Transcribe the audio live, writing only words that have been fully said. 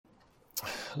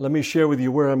Let me share with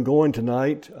you where I'm going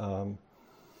tonight.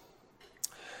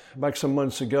 Back some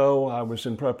months ago, I was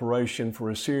in preparation for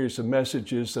a series of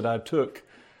messages that I took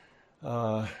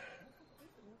from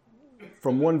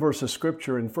one verse of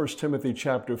Scripture in 1 Timothy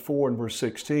chapter 4 and verse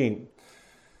 16.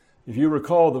 If you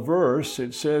recall the verse,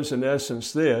 it says in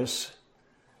essence this: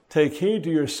 take heed to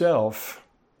yourself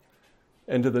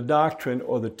and to the doctrine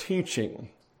or the teaching,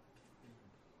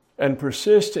 and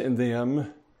persist in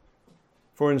them,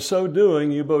 for in so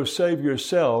doing you both save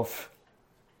yourself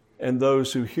and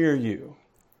those who hear you.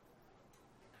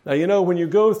 Now, you know, when you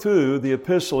go through the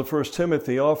epistle of 1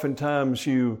 Timothy, oftentimes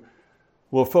you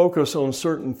will focus on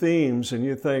certain themes and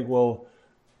you think, well,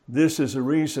 this is a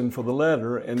reason for the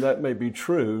letter, and that may be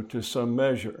true to some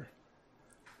measure.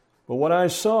 But what I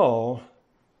saw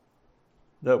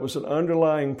that was an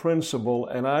underlying principle,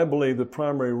 and I believe the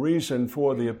primary reason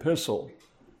for the epistle,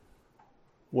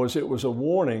 was it was a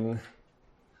warning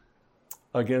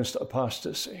against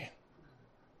apostasy.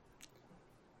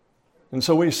 And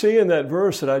so we see in that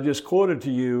verse that I just quoted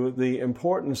to you the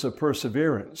importance of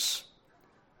perseverance,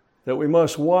 that we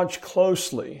must watch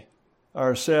closely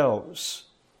ourselves,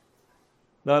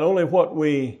 not only what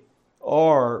we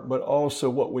are, but also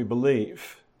what we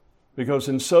believe. Because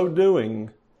in so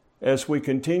doing, as we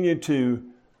continue to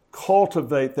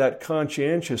cultivate that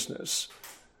conscientiousness,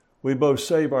 we both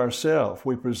save ourselves,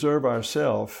 we preserve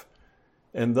ourselves,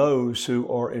 and those who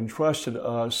are entrusted to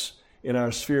us in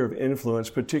our sphere of influence,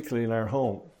 particularly in our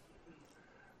home.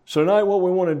 So tonight what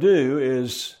we want to do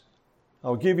is,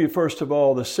 I'll give you first of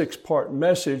all the 6-part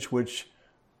message, which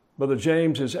Brother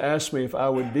James has asked me if I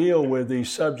would deal with the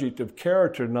subject of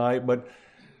character tonight, but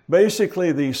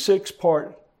basically the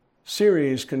 6-part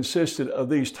series consisted of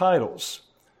these titles.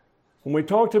 When we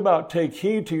talked about take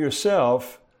heed to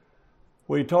yourself,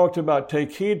 we talked about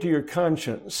take heed to your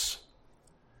conscience,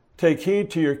 take heed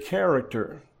to your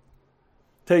character,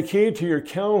 take heed to your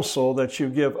counsel that you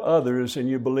give others and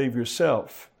you believe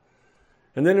yourself.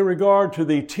 And then in regard to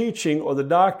the teaching or the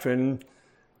doctrine,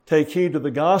 take heed to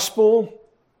the gospel.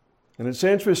 And it's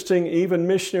interesting, even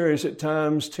missionaries at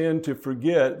times tend to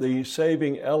forget the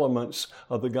saving elements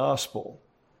of the gospel.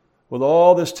 With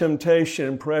all this temptation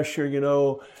and pressure,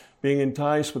 being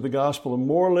enticed with the gospel of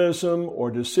moralism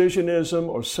or decisionism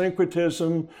or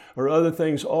syncretism or other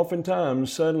things,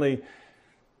 oftentimes suddenly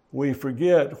we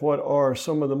forget what are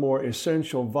some of the more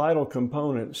essential, vital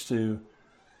components to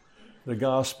the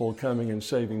gospel coming in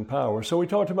saving power. So we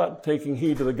talked about taking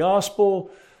heed to the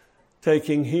gospel,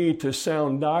 taking heed to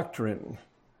sound doctrine,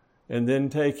 and then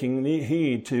taking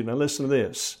heed to, now listen to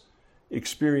this,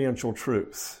 experiential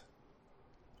truth.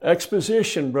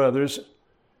 Exposition, brothers,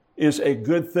 is a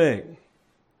good thing,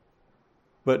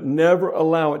 but never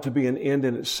allow it to be an end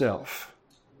in itself.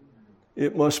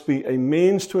 It must be a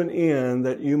means to an end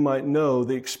that you might know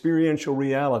the experiential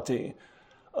reality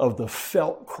of the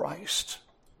felt Christ.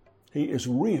 He is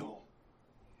real.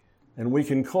 And we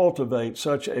can cultivate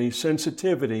such a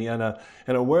sensitivity and an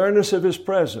awareness of His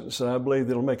presence, and I believe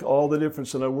that it'll make all the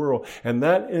difference in our world. And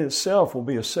that in itself will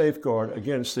be a safeguard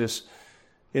against this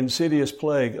insidious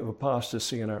plague of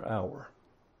apostasy in our hour.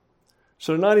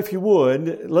 So tonight, if you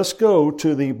would, let's go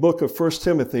to the book of 1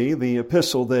 Timothy, the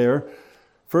epistle there.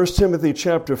 1 Timothy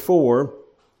chapter 4.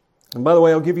 And by the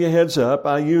way, I'll give you a heads up.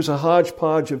 I use a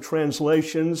hodgepodge of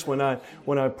translations when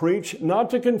I preach, not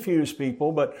to confuse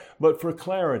people, but for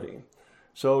clarity.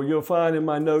 So you'll find in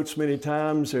my notes many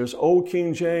times there's Old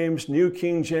King James, New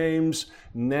King James,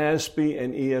 NASB,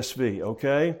 and ESV,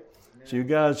 okay? So you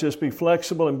guys just be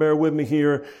flexible and bear with me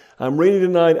here. I'm reading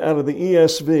tonight out of the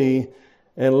ESV,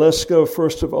 and let's go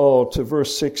first of all to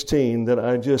verse 16 that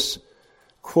I just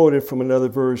quoted from another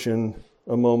version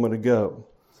a moment ago.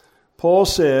 Paul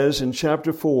says in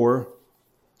chapter 4,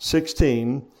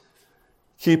 16,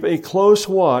 keep a close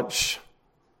watch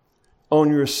on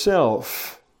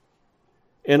yourself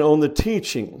and on the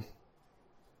teaching.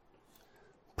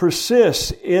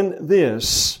 Persist in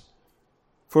this,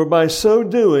 for by so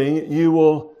doing you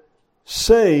will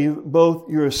save both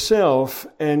yourself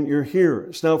and your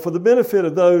hearers. Now, for the benefit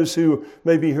of those who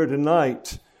may be here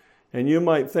tonight, and you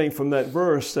might think from that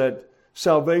verse that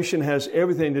salvation has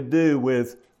everything to do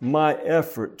with my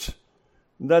effort.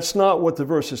 That's not what the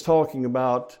verse is talking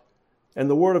about. And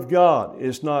the Word of God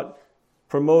is not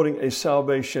promoting a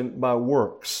salvation by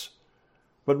works.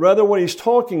 But rather what he's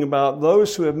talking about,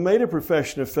 those who have made a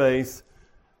profession of faith,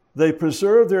 they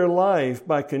preserve their life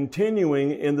by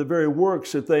continuing in the very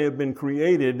works that they have been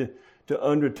created to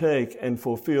undertake and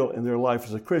fulfill in their life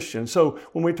as a Christian. So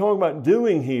when we talk about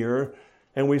doing here,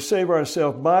 and we save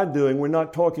ourselves by doing, we're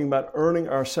not talking about earning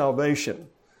our salvation.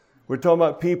 We're talking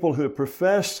about people who have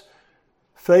professed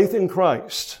faith in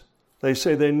Christ. They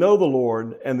say they know the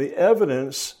Lord, and the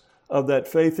evidence of that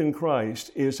faith in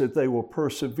Christ is that they will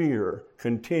persevere,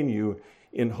 continue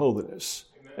in holiness.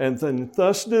 Amen. And then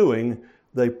thus doing,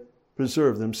 they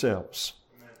preserve themselves.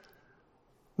 Amen.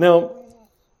 Now,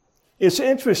 it's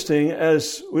interesting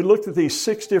as we looked at these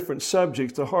 6 different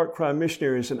subjects, the Heart Cry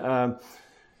missionaries and I,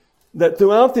 that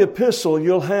throughout the epistle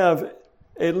you'll have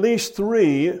at least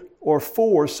 3 or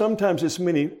 4, sometimes as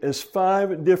many as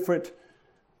 5 different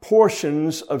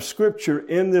portions of Scripture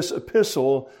in this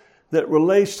epistle that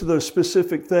relates to those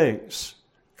specific things: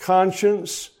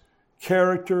 conscience,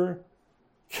 character,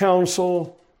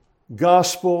 counsel,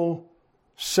 gospel,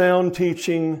 sound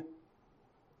teaching,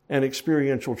 and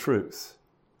experiential truth.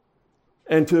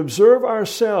 And to observe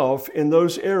ourselves in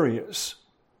those areas,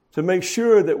 to make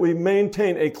sure that we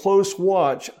maintain a close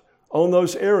watch on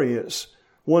those areas,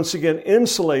 once again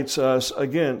insulates us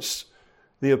against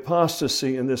the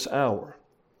apostasy in this hour.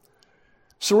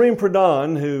 Serene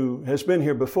Pradhan, who has been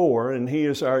here before, and he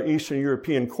is our Eastern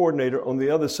European coordinator on the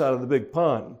other side of the big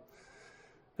pond.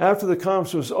 After the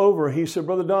conference was over, he said,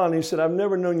 Brother Don, he said, I've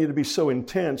never known you to be so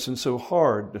intense and so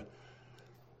hard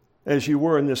as you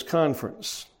were in this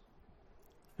conference.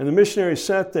 And the missionaries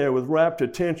sat there with rapt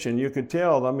attention. You could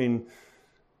tell,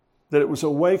 that it was an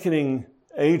awakening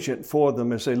agent for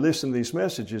them as they listened to these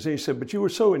messages. He said, but you were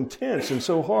so intense and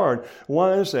so hard.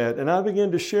 Why is that? And I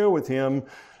began to share with him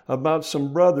about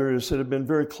some brothers that have been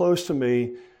very close to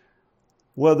me,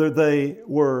 whether they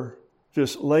were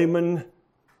just laymen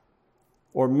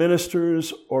or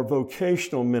ministers or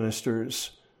vocational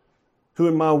ministers, who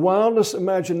in my wildest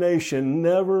imagination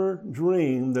never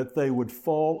dreamed that they would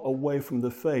fall away from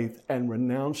the faith and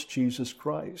renounce Jesus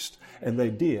Christ. And they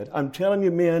did. I'm telling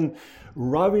you, men,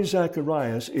 Ravi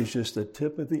Zacharias is just the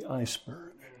tip of the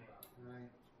iceberg.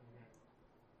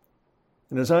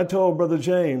 And as I told Brother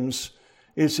James,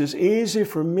 it's as easy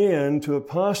for men to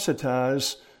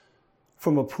apostatize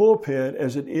from a pulpit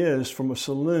as it is from a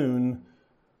saloon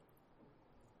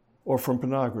or from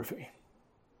pornography.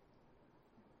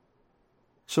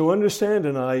 So understand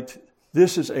tonight,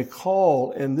 this is a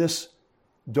call in this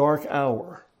dark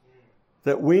hour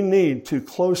that we need to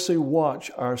closely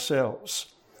watch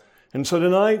ourselves. And so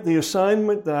tonight, the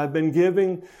assignment that I've been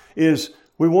giving is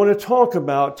we want to talk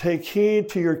about take heed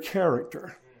to your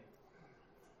character.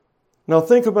 Now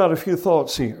think about a few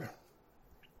thoughts here.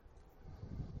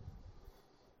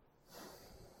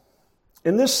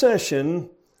 In this session,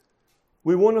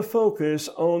 we want to focus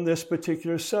on this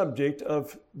particular subject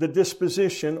of the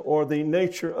disposition or the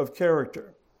nature of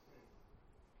character.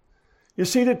 You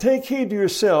see, to take heed to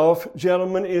yourself,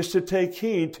 gentlemen, is to take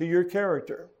heed to your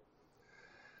character.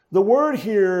 The word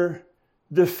here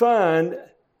defined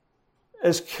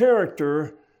as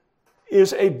character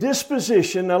is a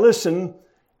disposition. Now listen,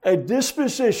 a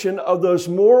disposition of those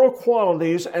moral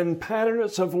qualities and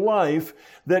patterns of life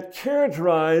that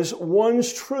characterize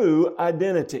one's true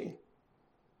identity.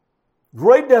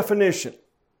 Great definition.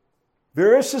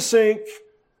 Very succinct,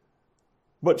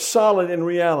 but solid in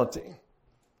reality.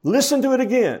 Listen to it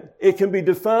again. It can be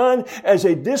defined as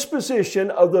a disposition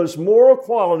of those moral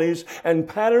qualities and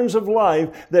patterns of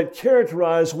life that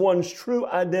characterize one's true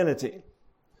identity.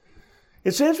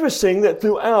 It's interesting that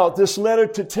throughout this letter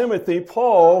to Timothy,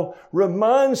 Paul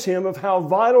reminds him of how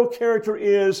vital character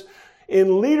is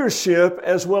in leadership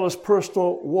as well as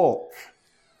personal walk.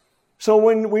 So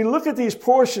when we look at these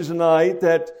portions tonight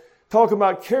that talk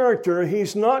about character,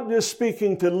 he's not just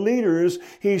speaking to leaders,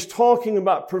 he's talking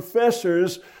about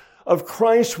professors of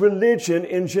Christ's religion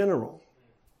in general.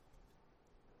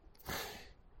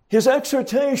 His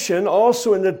exhortation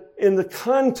also in the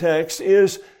context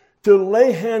is to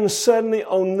lay hands suddenly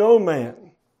on no man.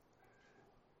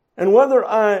 And whether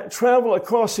I travel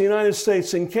across the United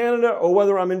States and Canada or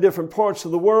whether I'm in different parts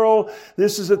of the world,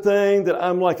 this is a thing that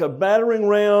I'm like a battering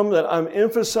ram that I'm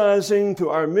emphasizing to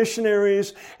our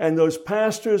missionaries and those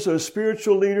pastors, those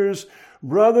spiritual leaders.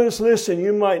 Brothers, listen,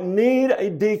 you might need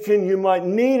a deacon, you might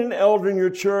need an elder in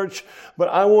your church, but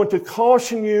I want to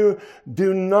caution you,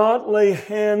 do not lay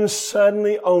hands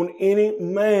suddenly on any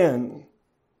man.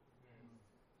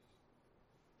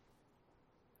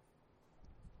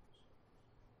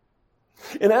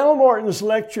 In Al Martin's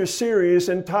lecture series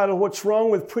entitled, What's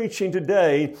Wrong with Preaching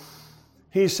Today?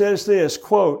 He says this,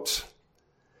 quote,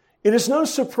 "It is no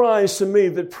surprise to me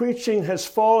that preaching has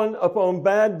fallen upon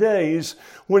bad days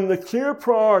when the clear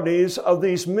priorities of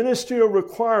these ministerial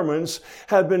requirements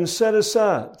have been set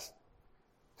aside.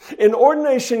 In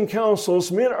ordination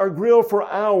councils, men are grilled for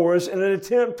hours in an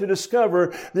attempt to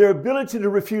discover their ability to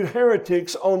refute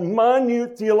heretics on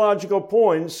minute theological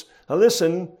points. Now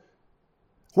listen,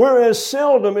 whereas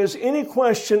seldom is any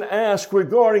question asked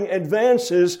regarding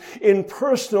advances in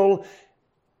personal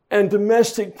and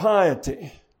domestic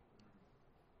piety.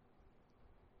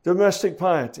 Domestic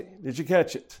piety. Did you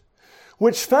catch it?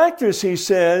 Which factors, he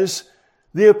says,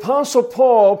 the Apostle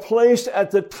Paul placed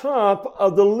at the top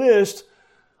of the list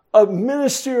of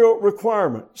ministerial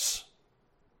requirements.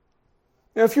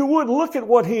 Now, if you would, look at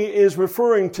what he is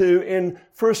referring to in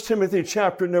 1 Timothy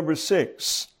chapter number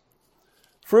 6.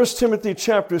 1 Timothy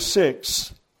chapter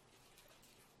 6.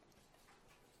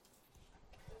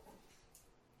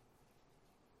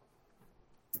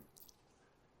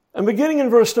 And beginning in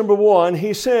verse number 1,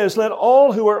 he says, "Let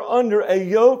all who are under a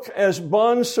yoke as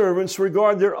bondservants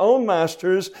regard their own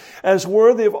masters as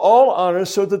worthy of all honor,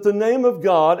 so that the name of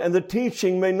God and the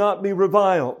teaching may not be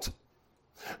reviled.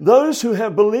 Those who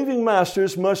have believing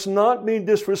masters must not be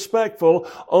disrespectful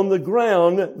on the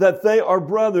ground that they are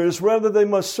brothers. Rather, they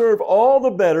must serve all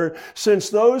the better, since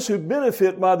those who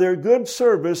benefit by their good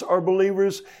service are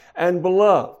believers and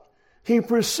beloved." He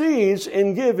proceeds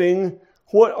in giving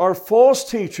what are false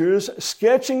teachers,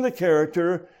 sketching the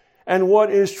character, and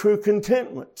what is true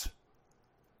contentment.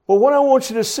 But what I want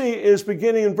you to see is,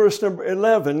 beginning in verse number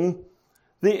 11,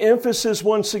 the emphasis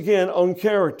once again on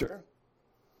character.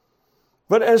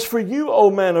 "But as for you, O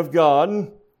man of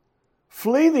God,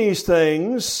 flee these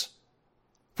things,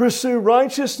 pursue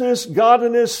righteousness,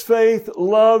 godliness, faith,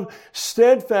 love,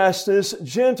 steadfastness,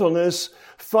 gentleness,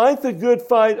 fight the good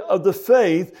fight of the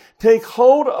faith, take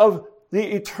hold of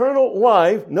the eternal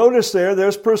life." Notice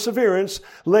there's perseverance.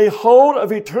 "Lay hold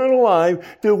of eternal life,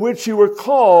 to which you were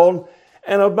called,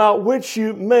 and about which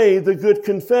you made the good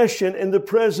confession in the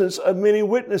presence of many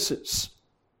witnesses.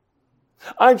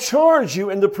 I charge you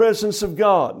in the presence of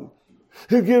God,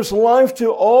 who gives life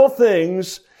to all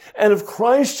things, and of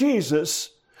Christ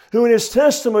Jesus, who in his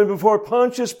testimony before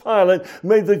Pontius Pilate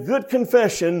made the good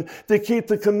confession, to keep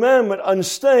the commandment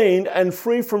unstained and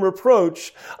free from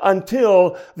reproach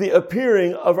until the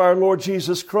appearing of our Lord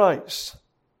Jesus Christ."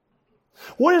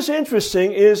 What is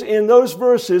interesting is in those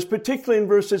verses, particularly in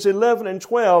verses 11 and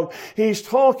 12, he's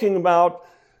talking about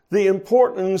the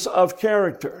importance of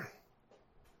character.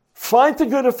 Fight the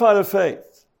good fight of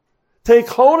faith. Take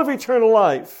hold of eternal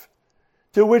life,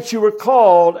 to which you were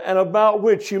called and about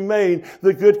which you made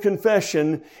the good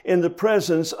confession in the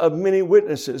presence of many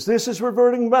witnesses. This is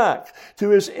reverting back to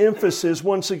his emphasis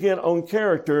once again on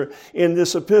character in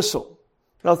this epistle.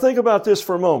 Now think about this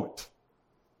for a moment.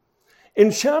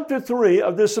 In chapter 3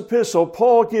 of this epistle,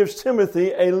 Paul gives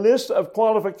Timothy a list of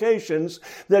qualifications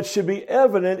that should be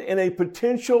evident in a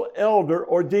potential elder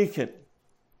or deacon.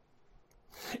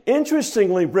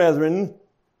 Interestingly, brethren,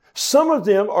 some of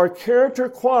them are character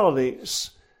qualities.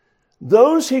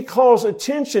 Those he calls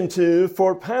attention to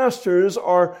for pastors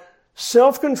are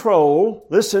self-control,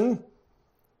 listen,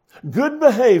 good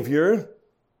behavior,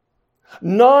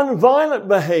 nonviolent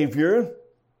behavior,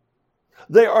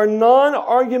 they are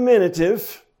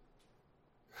non-argumentative,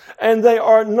 and they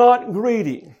are not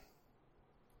greedy.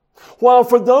 While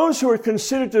for those who are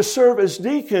considered to serve as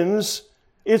deacons,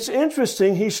 it's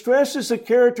interesting, he stresses the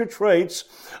character traits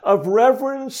of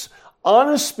reverence,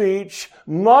 honest speech,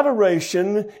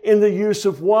 moderation in the use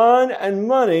of wine and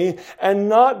money, and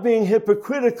not being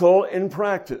hypocritical in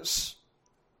practice.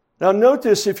 Now note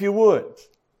this if you would.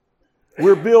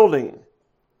 We're building.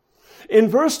 In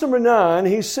verse number 9,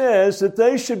 he says that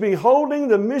they should be holding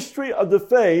the mystery of the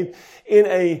faith in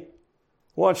a,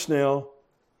 watch now,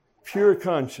 pure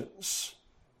conscience.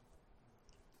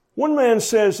 One man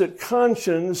says that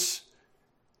conscience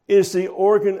is the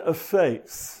organ of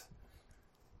faith.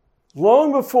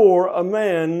 Long before a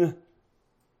man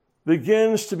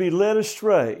begins to be led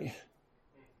astray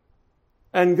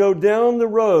and go down the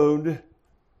road,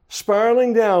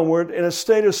 spiraling downward in a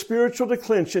state of spiritual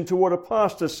declension toward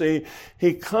apostasy,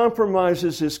 he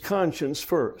compromises his conscience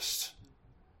first.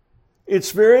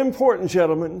 It's very important,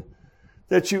 gentlemen,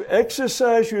 that you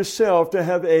exercise yourself to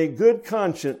have a good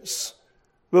conscience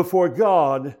before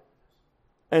God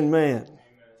and man.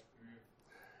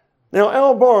 Now,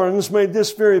 Al Barnes made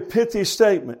this very pithy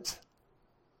statement.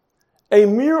 A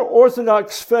mere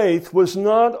orthodox faith was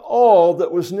not all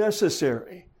that was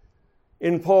necessary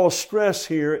in Paul's stress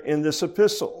here in this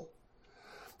epistle.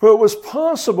 For it was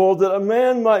possible that a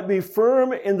man might be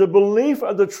firm in the belief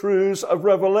of the truths of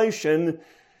revelation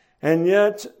and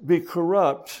yet be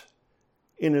corrupt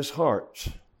in his heart.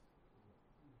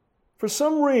 For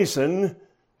some reason,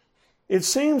 it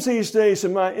seems these days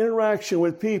in my interaction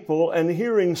with people and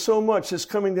hearing so much that's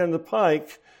coming down the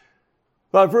pike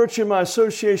by virtue of my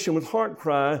association with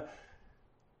HeartCry,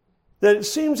 that it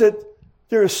seems that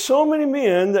There are so many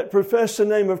men that profess the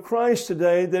name of Christ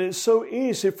today that it's so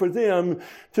easy for them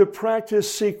to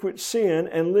practice secret sin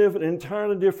and live an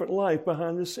entirely different life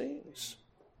behind the scenes.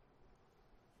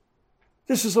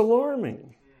 This is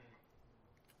alarming.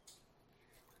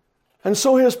 And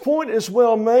so his point is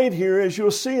well made here, as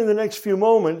you'll see in the next few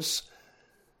moments,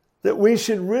 that we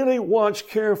should really watch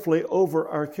carefully over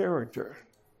our character.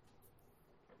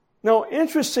 Now,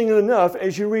 interestingly enough,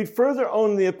 as you read further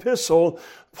on in the epistle,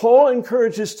 Paul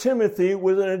encourages Timothy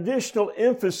with an additional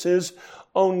emphasis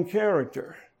on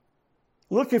character.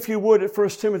 Look, if you would, at 1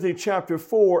 Timothy chapter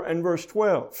 4 and verse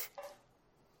 12.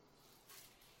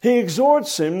 He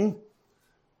exhorts him,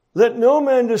 "Let no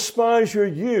man despise your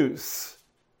youth,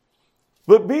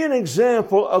 but be an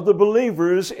example of the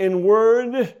believers in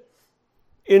word,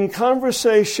 in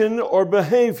conversation or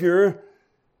behavior,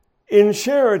 in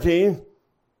charity,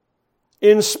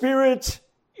 in spirit,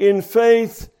 in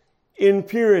faith, in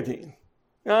purity."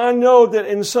 Now, I know that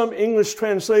in some English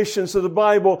translations of the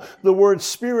Bible, the word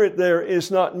spirit there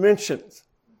is not mentioned.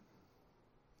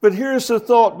 But here's the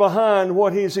thought behind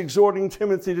what he's exhorting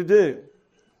Timothy to do.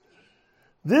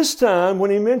 This time,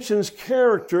 when he mentions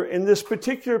character in this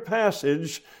particular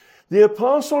passage, the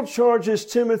apostle charges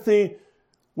Timothy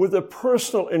with a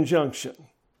personal injunction.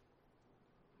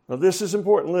 Now, this is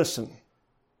important. Listen.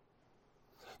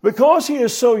 Because he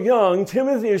is so young,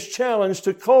 Timothy is challenged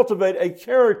to cultivate a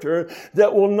character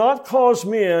that will not cause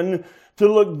men to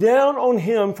look down on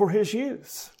him for his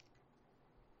youth.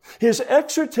 His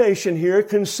exhortation here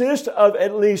consists of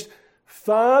at least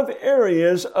 5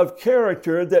 areas of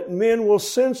character that men will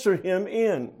censor him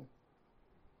in.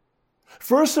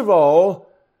 First of all,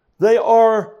 they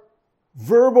are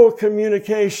verbal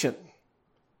communication.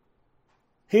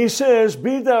 He says,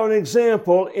 "Be thou an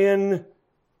example in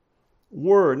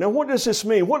word." Now, what does this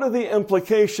mean? What are the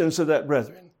implications of that,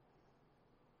 brethren?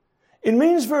 It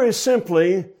means very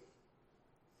simply,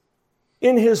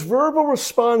 in his verbal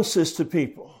responses to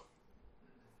people,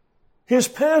 his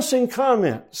passing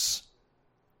comments,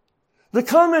 the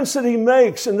comments that he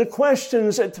makes and the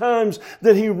questions at times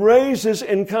that he raises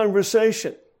in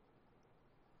conversation.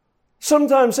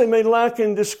 Sometimes they may lack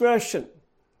in discretion.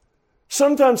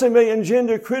 Sometimes they may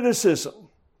engender criticism.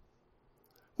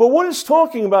 But what it's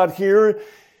talking about here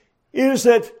is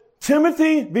that,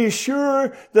 Timothy, be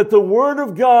sure that the Word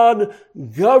of God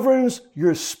governs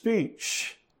your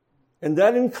speech. And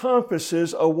that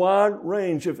encompasses a wide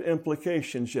range of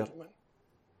implications, gentlemen.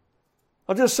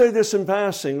 I'll just say this in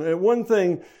passing. One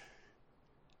thing,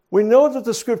 we know that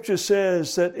the Scripture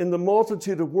says that in the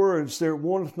multitude of words there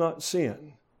wanteth not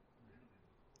sin.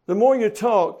 The more you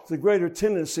talk, the greater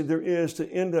tendency there is to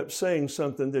end up saying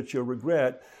something that you'll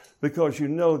regret because you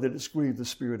know that it's grieved the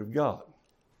Spirit of God.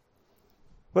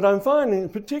 But I'm finding,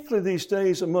 particularly these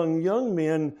days among young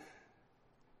men,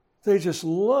 they just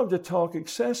love to talk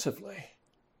excessively.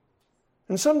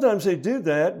 And sometimes they do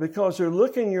that because they're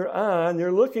looking your eye and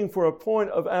they're looking for a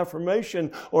point of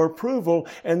affirmation or approval,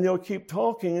 and they'll keep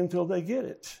talking until they get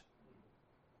it.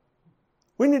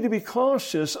 We need to be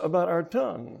cautious about our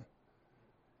tongue.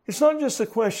 It's not just the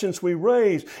questions we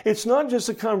raise. It's not just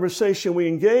the conversation we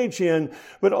engage in,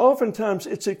 but oftentimes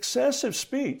it's excessive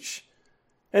speech.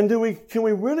 And can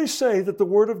we really say that the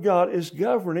Word of God is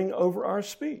governing over our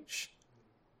speech?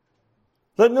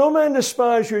 Let no man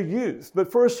despise your youth,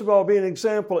 but first of all, be an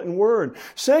example in word.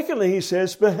 Secondly, he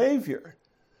says, behavior.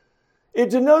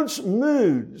 It denotes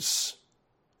moods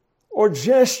or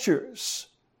gestures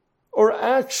or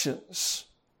actions.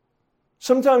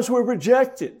 Sometimes we're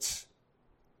rejected.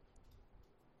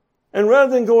 And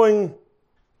rather than going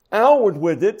outward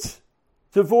with it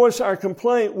to voice our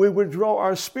complaint, we withdraw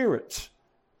our spirits.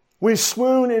 We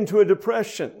swoon into a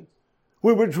depression.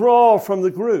 We withdraw from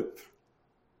the group.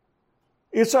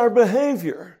 It's our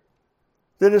behavior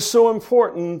that is so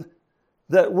important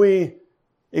that we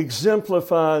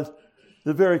exemplify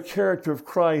the very character of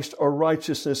Christ or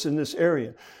righteousness in this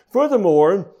area.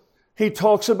 Furthermore, he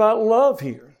talks about love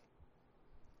here.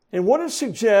 And what it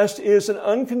suggests is an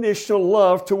unconditional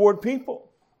love toward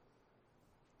people.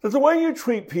 That the way you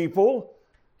treat people,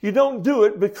 you don't do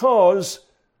it because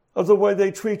of the way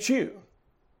they treat you.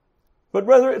 But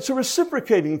rather, it's a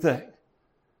reciprocating thing.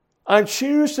 I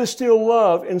choose to still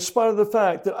love in spite of the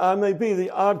fact that I may be the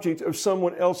object of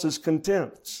someone else's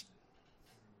contempt.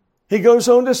 He goes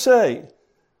on to say,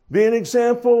 be an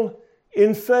example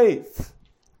in faith.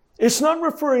 It's not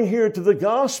referring here to the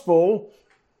gospel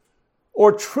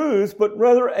or truth, but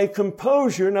rather a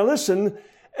composure. Now listen,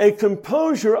 a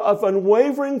composure of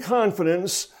unwavering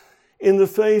confidence in the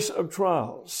face of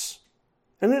trials.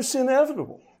 And it's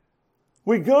inevitable.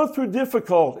 We go through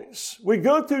difficulties. We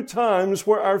go through times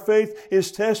where our faith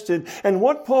is tested. And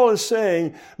what Paul is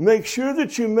saying, make sure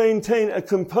that you maintain a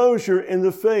composure in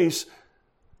the face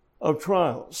of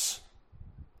trials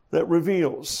that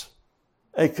reveals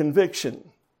a conviction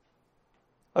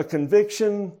of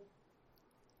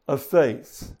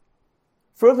faith.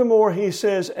 Furthermore, he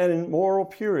says, and in moral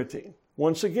purity.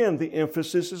 Once again, the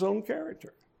emphasis is on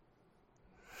character.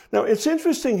 Now, it's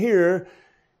interesting here,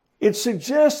 it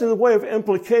suggests in the way of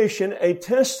implication a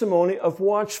testimony of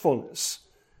watchfulness.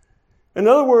 In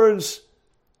other words,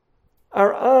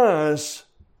 our eyes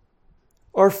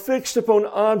are fixed upon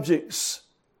objects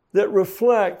that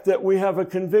reflect that we have a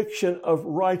conviction of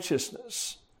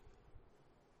righteousness.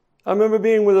 I remember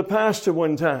being with a pastor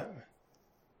one time,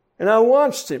 and I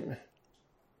watched him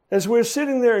as we're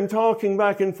sitting there and talking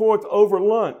back and forth over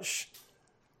lunch.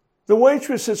 The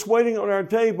waitress that's waiting on our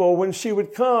table, when she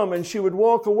would come and she would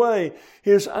walk away,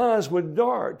 his eyes would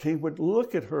dart. He would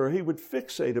look at her. He would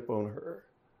fixate upon her.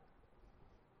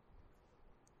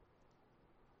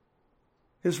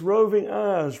 His roving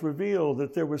eyes revealed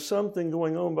that there was something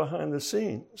going on behind the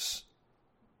scenes.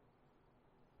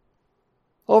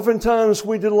 Oftentimes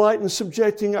we delight in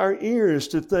subjecting our ears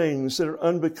to things that are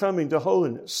unbecoming to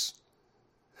holiness.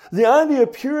 The idea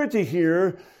of purity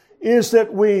here is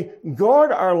that we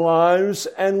guard our lives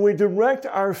and we direct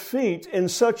our feet in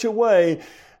such a way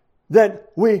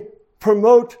that we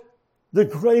promote the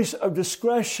grace of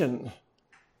discretion.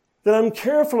 That I'm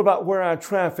careful about where I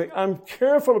traffic. I'm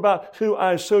careful about who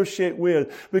I associate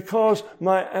with, because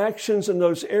my actions in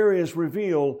those areas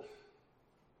reveal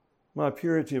my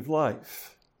purity of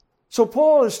life. So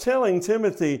Paul is telling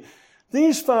Timothy,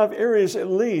 these 5 areas at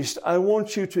least I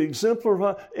want you to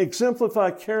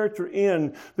exemplify character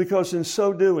in, because in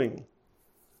so doing,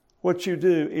 what you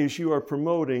do is you are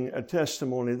promoting a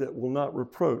testimony that will not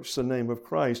reproach the name of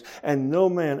Christ, and no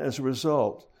man as a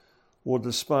result will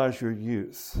despise your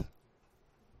youth.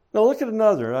 Now look at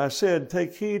another. I said,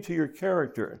 take heed to your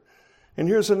character. And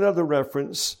here's another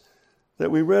reference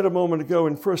that we read a moment ago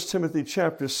in 1 Timothy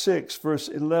chapter 6, verse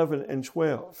 11 and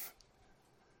 12.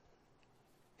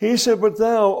 He said, but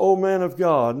thou, O man of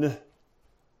God,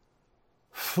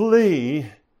 flee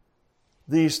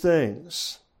these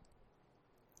things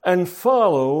and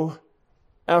follow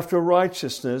after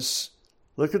righteousness.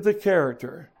 Look at the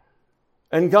character,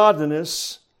 and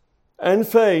godliness, and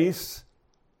faith,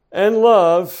 and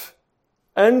love,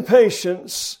 and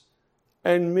patience,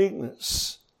 and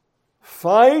meekness.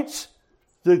 Fight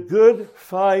the good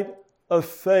fight of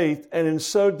faith, and in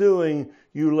so doing,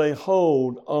 you lay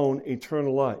hold on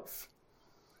eternal life.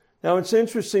 Now, it's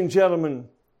interesting, gentlemen,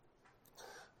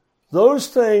 those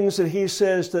things that he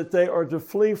says that they are to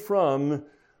flee from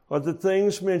are the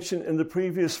things mentioned in the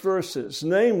previous verses.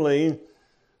 Namely,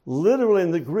 literally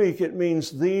in the Greek, it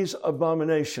means these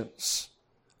abominations.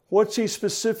 What's he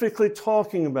specifically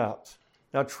talking about?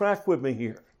 Now, track with me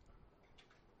here.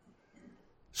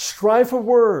 Strife of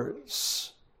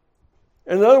words.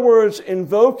 In other words,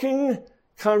 invoking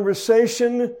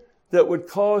conversation that would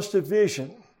cause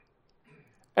division.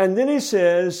 And then he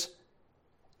says,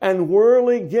 and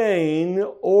worldly gain,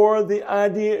 or the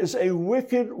idea is a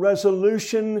wicked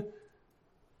resolution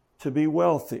to be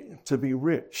wealthy, to be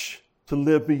rich, to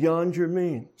live beyond your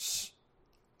means.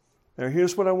 Now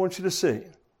here's what I want you to see.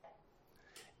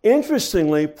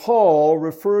 Interestingly, Paul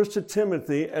refers to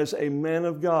Timothy as a man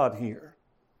of God here,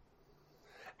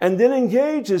 and then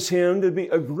engages him to be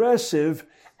aggressive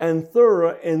and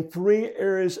thorough in 3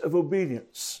 areas of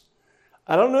obedience.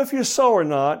 I don't know if you saw or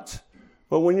not,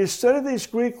 but when you study these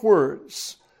Greek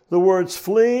words, the words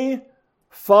flee,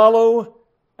 follow,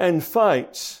 and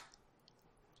fight,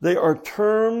 they are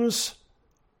terms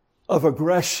of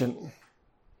aggression.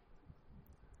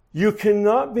 You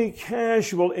cannot be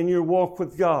casual in your walk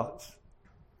with God.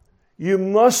 You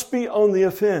must be on the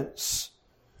offense.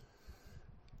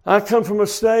 I come from a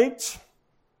state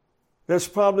that's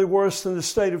probably worse than the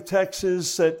state of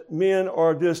Texas, that men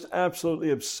are just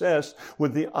absolutely obsessed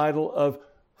with the idol of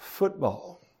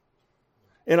football.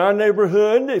 In our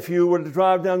neighborhood, if you were to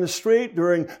drive down the street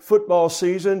during football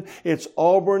season, it's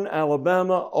Auburn,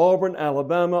 Alabama, Auburn,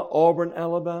 Alabama, Auburn,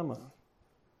 Alabama.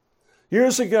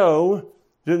 Years ago,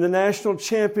 during the national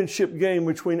championship game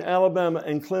between Alabama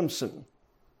and Clemson,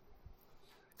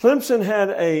 Clemson had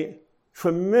a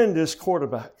tremendous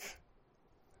quarterback.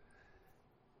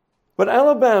 But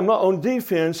Alabama on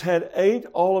defense had 8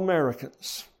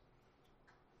 All-Americans.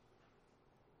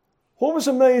 What was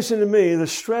amazing to me, the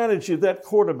strategy of that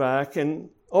quarterback, and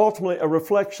ultimately a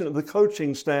reflection of the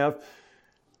coaching staff,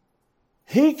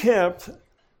 he kept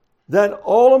that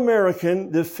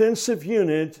All-American defensive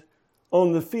unit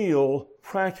on the field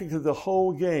practically the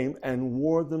whole game and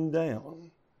wore them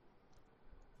down.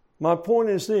 My point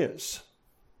is this.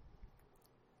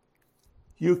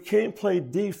 You can't play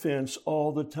defense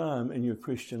all the time in your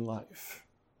Christian life.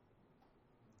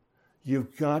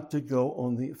 You've got to go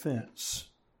on the offense.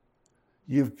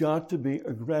 You've got to be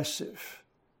aggressive.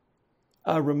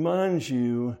 I remind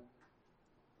you,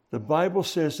 the Bible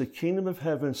says the kingdom of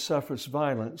heaven suffers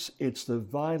violence. It's the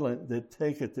violent that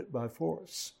taketh it by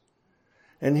force.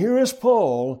 And here is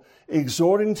Paul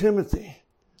exhorting Timothy,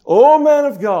 O man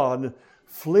of God,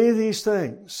 flee these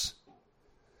things.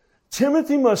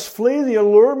 Timothy must flee the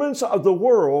allurements of the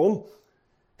world.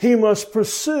 He must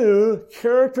pursue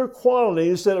character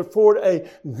qualities that afford a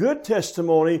good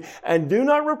testimony and do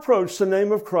not reproach the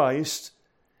name of Christ,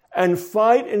 and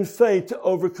fight in faith to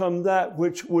overcome that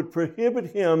which would prohibit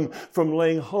him from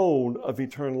laying hold of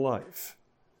eternal life.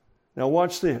 Now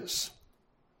watch this.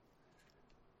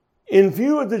 In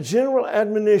view of the general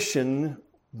admonition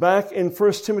back in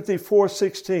 1 Timothy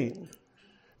 4:16,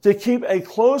 to keep a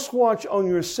close watch on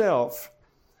yourself,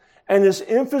 and his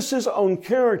emphasis on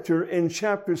character in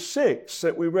chapter 6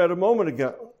 that we read a moment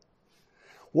ago,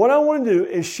 what I want to do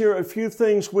is share a few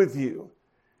things with you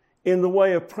in the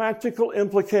way of practical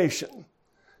implication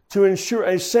to ensure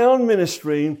a sound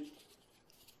ministry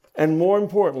and, more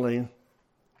importantly,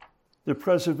 the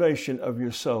preservation of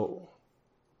your soul.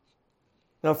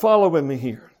 Now follow with me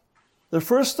here. The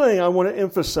first thing I want to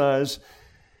emphasize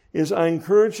is I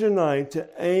encourage you tonight to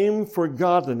aim for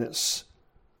godliness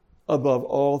above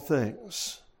all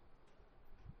things.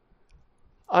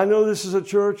 I know this is a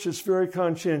church that's very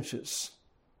conscientious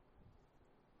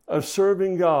of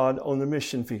serving God on the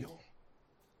mission field.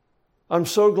 I'm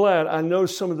so glad I know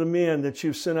some of the men that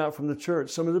you've sent out from the church,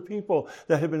 some of the people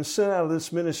that have been sent out of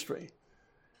this ministry.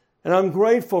 And I'm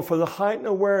grateful for the heightened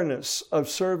awareness of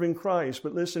serving Christ.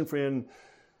 But listen, friend,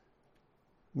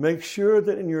 make sure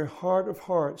that in your heart of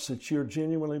hearts that you're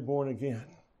genuinely born again.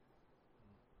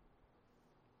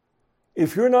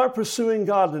 If you're not pursuing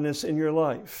godliness in your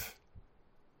life,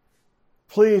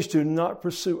 please do not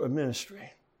pursue a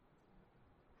ministry.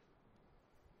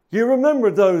 You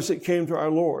remember those that came to our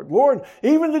Lord. Lord,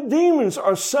 even the demons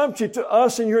are subject to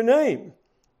us in your name.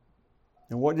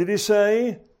 And what did he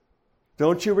say?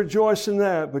 Don't you rejoice in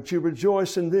that, but you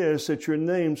rejoice in this, that your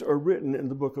names are written in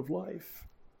the book of life.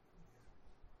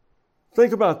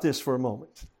 Think about this for a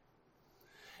moment.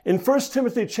 In 1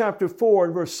 Timothy chapter 4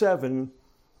 and verse 7,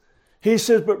 he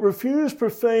says, but refuse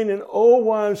profane and old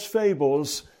wives'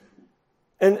 fables,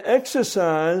 and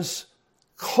exercise,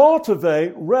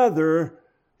 cultivate rather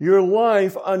your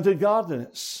life unto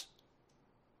godliness.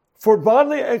 For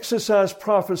bodily exercise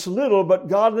profits little, but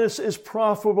godliness is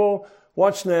profitable,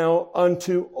 watch now,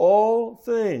 unto all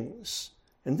things.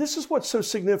 And this is what's so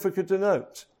significant to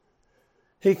note.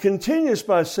 He continues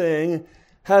by saying,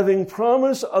 having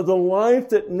promise of the life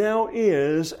that now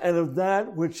is and of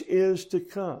that which is to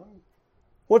come.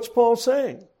 What's Paul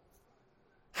saying?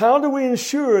 How do we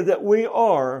ensure that we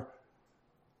are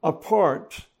a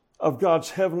part of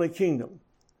God's heavenly kingdom?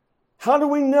 How do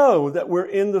we know that we're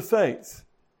in the faith?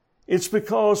 It's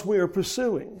because we are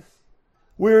pursuing.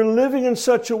 We are living in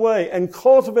such a way and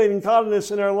cultivating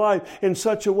godliness in our life in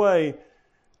such a way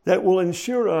that will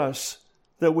ensure us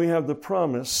that we have the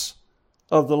promise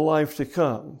of the life to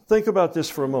come. Think about this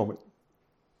for a moment.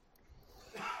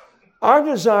 Our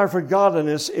desire for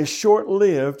godliness is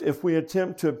short-lived if we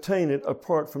attempt to obtain it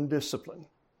apart from discipline.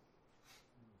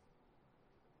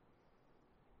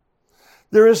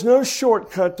 There is no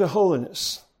shortcut to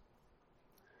holiness.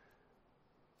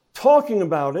 Talking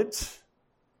about it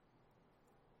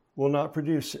will not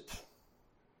produce it.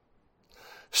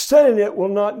 Studying it will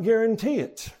not guarantee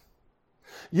it.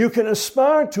 You can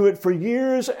aspire to it for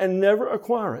years and never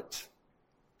acquire it.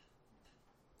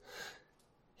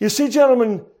 You see,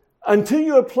 gentlemen, until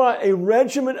you apply a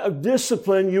regimen of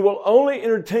discipline, you will only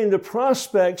entertain the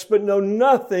prospects but know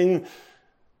nothing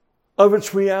of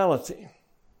its reality.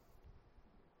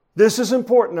 This is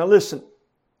important. Now listen.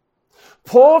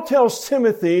 Paul tells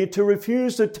Timothy to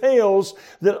refuse the tales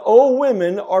that old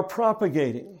women are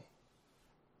propagating,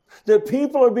 that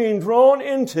people are being drawn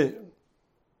into.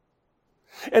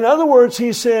 In other words,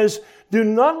 he says, do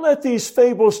not let these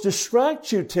fables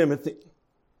distract you, Timothy.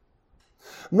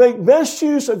 Make best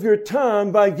use of your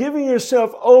time by giving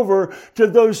yourself over to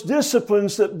those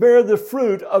disciplines that bear the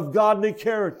fruit of godly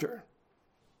character.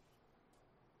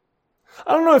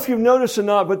 I don't know if you've noticed or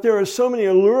not, but there are so many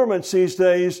allurements these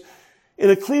days in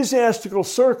ecclesiastical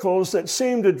circles that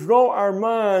seem to draw our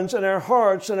minds and our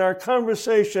hearts and our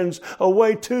conversations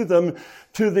away to them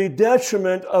to the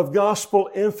detriment of gospel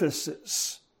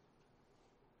emphasis.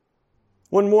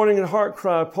 One morning at Heart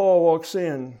Cry, Paul walks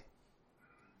in.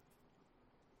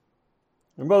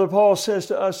 And Brother Paul says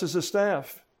to us as a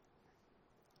staff,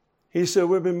 he said,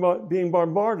 we've been being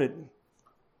bombarded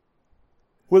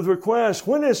with requests.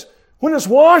 When is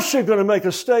Washer going to make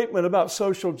a statement about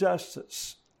social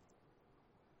justice?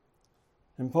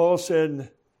 And Paul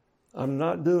said, I'm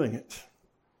not doing it.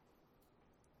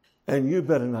 And you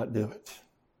better not do it.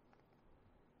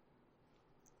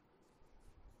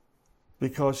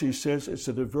 Because he says it's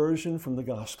a diversion from the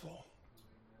gospel.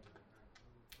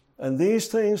 And these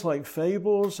things like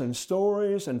fables and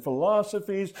stories and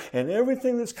philosophies and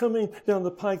everything that's coming down the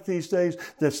pike these days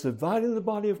that's dividing the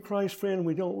body of Christ, friend,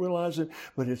 we don't realize it,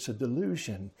 but it's a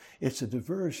delusion. It's a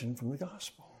diversion from the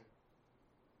gospel.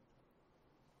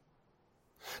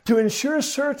 To ensure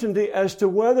certainty as to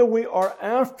whether we are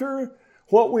after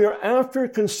what we are after,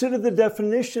 consider the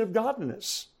definition of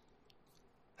godliness.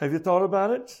 Have you thought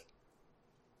about it?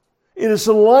 It is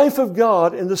the life of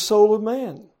God in the soul of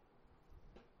man.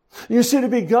 You see, to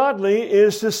be godly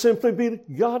is to simply be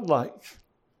godlike.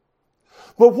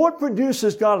 But what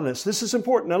produces godliness? This is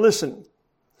important. Now listen.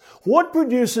 What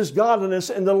produces godliness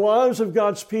in the lives of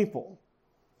God's people?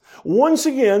 Once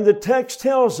again, the text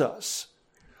tells us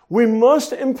we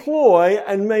must employ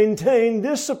and maintain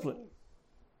discipline.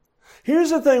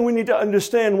 Here's the thing we need to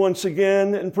understand once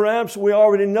again, and perhaps we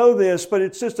already know this, but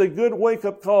it's just a good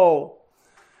wake-up call.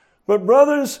 But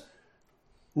brothers,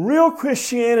 real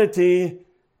Christianity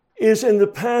is in the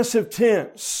passive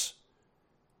tense.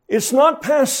 It's not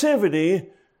passivity,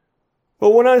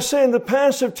 but when I say in the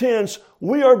passive tense,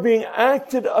 we are being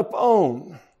acted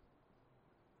upon.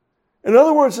 In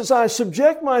other words, as I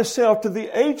subject myself to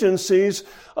the agencies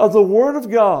of the Word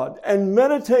of God and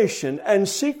meditation and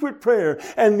secret prayer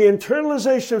and the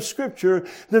internalization of Scripture,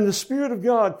 then the Spirit of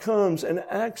God comes and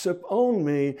acts upon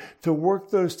me to work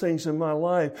those things in my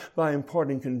life by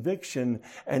imparting conviction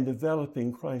and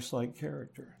developing Christ-like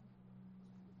character.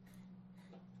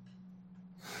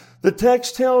 The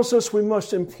text tells us we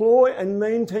must employ and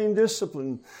maintain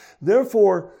discipline.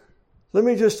 Therefore, let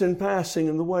me just in passing,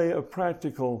 in the way of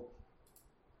practical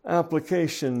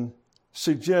application,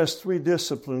 suggest 3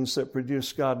 disciplines that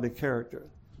produce godly character.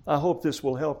 I hope this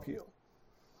will help you.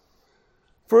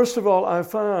 First of all, I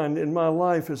find in my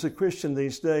life as a Christian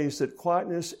these days that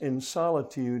quietness and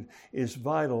solitude is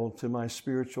vital to my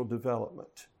spiritual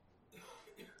development.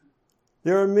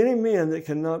 There are many men that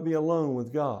cannot be alone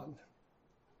with God.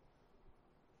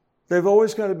 They've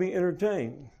always got to be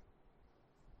entertained.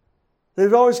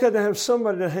 They've always got to have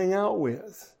somebody to hang out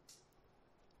with.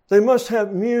 They must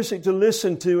have music to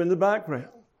listen to in the background.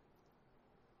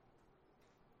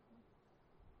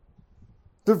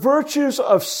 The virtues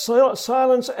of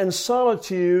silence and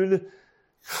solitude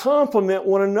complement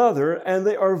one another, and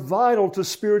they are vital to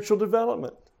spiritual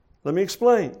development. Let me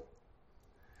explain.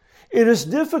 It is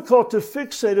difficult to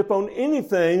fixate upon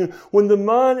anything when the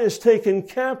mind is taken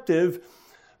captive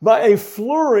by a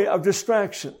flurry of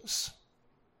distractions.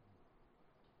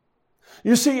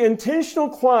 You see, intentional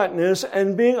quietness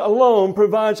and being alone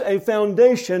provides a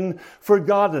foundation for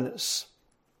godliness.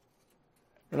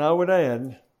 And I would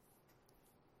add,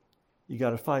 you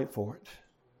got to fight for it.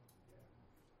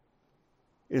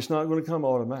 It's not going to come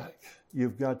automatic.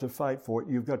 You've got to fight for it.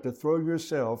 You've got to throw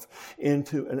yourself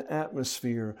into an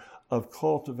atmosphere of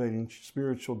cultivating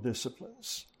spiritual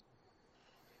disciplines.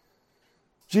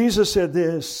 Jesus said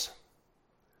this,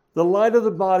 the light of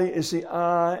the body is the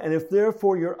eye, and if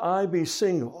therefore your eye be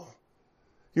single,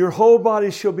 your whole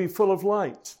body shall be full of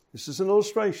light. This is an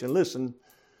illustration, listen.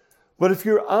 But if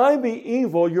your eye be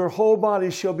evil, your whole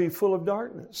body shall be full of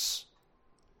darkness.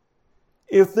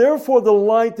 If therefore the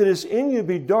light that is in you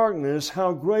be darkness,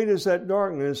 how great is that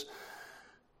darkness?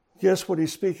 Guess what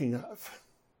he's speaking of?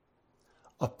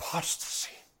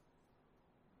 Apostasy.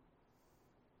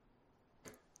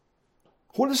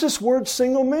 What does this word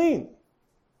single mean?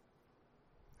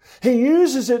 He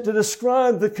uses it to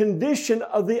describe the condition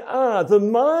of the eye, the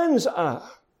mind's eye.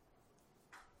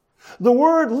 The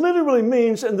word literally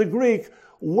means in the Greek,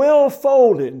 well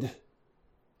folded,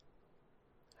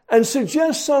 and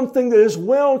suggests something that is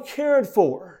well cared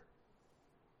for.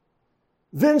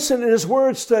 Vincent, in his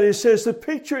word study, says the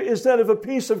picture is that of a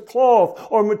piece of cloth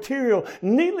or material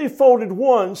neatly folded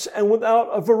once and without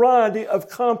a variety of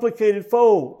complicated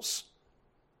folds.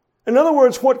 In other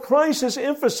words, what Christ is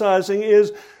emphasizing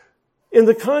is, in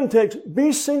the context,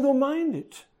 be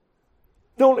single-minded.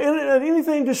 Don't let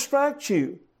anything distract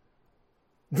you.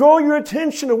 Draw your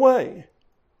attention away.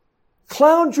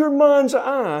 Cloud your mind's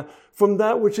eye from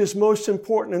that which is most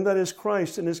important, and that is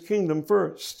Christ and His kingdom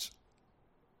first.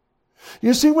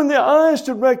 You see, when the eye is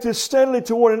directed steadily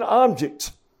toward an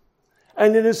object,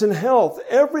 and it is in health,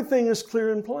 everything is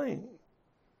clear and plain.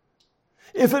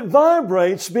 If it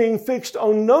vibrates, being fixed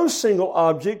on no single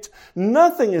object,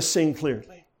 nothing is seen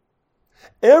clearly.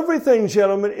 Everything,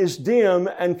 gentlemen, is dim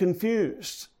and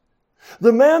confused.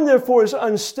 The man, therefore, is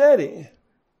unsteady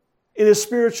in his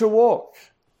spiritual walk.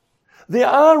 The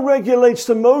eye regulates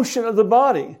the motion of the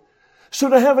body. So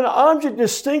to have an object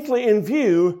distinctly in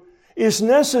view is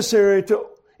necessary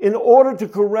in order to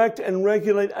correct and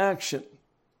regulate action.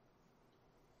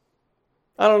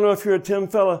 I don't know if you're a Tim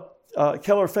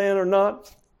Keller fan or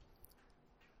not.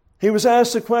 He was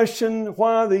asked the question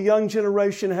why the young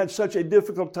generation had such a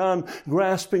difficult time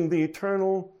grasping the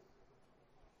eternal.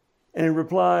 And he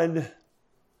replied,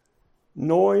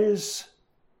 noise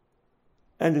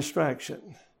and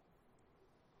distraction.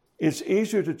 It's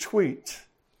easier to tweet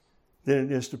than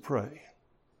it is to pray.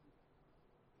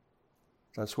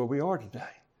 That's where we are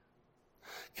today.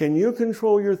 Can you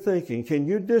control your thinking? Can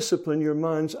you discipline your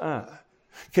mind's eye?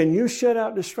 Can you shut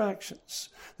out distractions?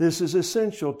 This is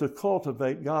essential to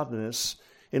cultivate godliness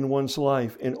in one's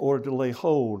life in order to lay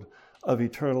hold of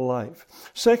eternal life.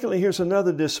 Secondly, here's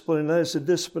another discipline, and that is the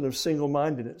discipline of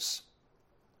single-mindedness.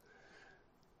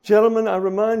 Gentlemen, I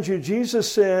remind you,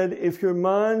 Jesus said, if your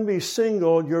mind be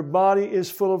single, your body is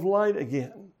full of light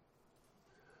again.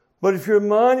 But if your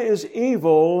mind is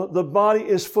evil, the body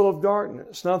is full of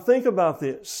darkness. Now think about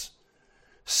this.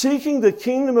 Seeking the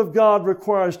kingdom of God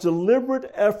requires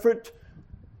deliberate effort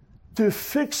to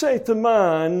fixate the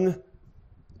mind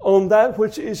on that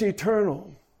which is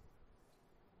eternal.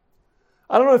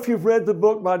 I don't know if you've read the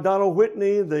book by Donald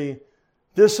Whitney, The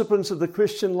Disciplines of the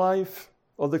Christian Life,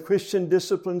 or The Christian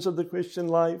Disciplines of the Christian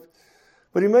Life.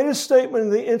 But he made a statement in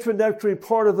the introductory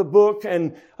part of the book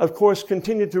and, of course,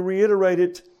 continued to reiterate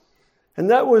it. And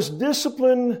that was,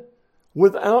 discipline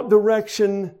without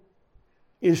direction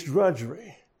is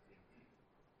drudgery.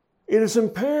 It is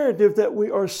imperative that we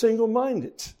are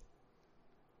single-minded.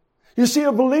 You see,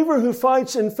 a believer who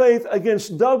fights in faith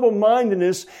against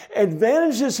double-mindedness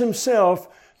advantages himself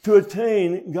to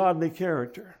attain godly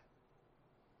character.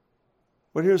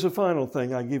 But here's a final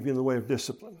thing I give you in the way of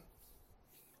discipline.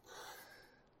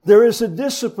 There is a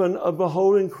discipline of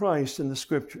beholding Christ in the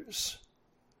Scriptures.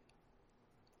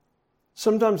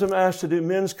 Sometimes I'm asked to do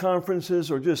men's conferences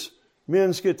or just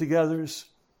men's get-togethers,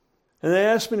 and they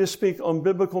ask me to speak on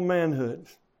biblical manhood.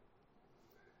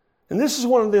 And this is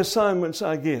one of the assignments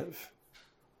I give.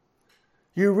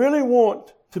 You really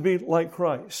want to be like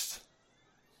Christ.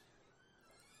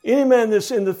 Any man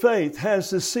that's in the faith has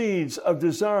the seeds of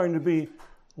desiring to be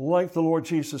like the Lord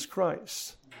Jesus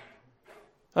Christ.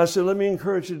 I said, let me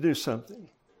encourage you to do something.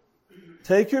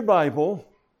 Take your Bible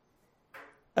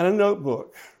and a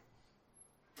notebook.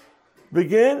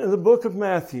 Begin in the book of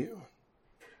Matthew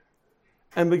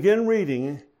and begin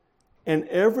reading, and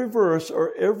every verse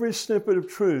or every snippet of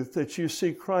truth that you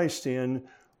see Christ in,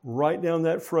 write down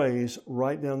that phrase,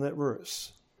 write down that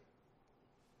verse.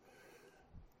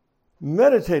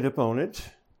 Meditate upon it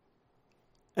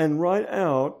and write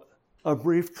out a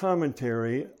brief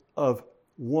commentary of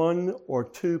 1 or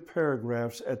 2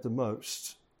 paragraphs at the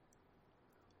most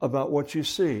about what you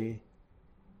see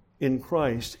in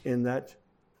Christ in that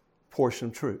portion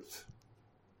of truth.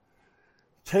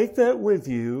 Take that with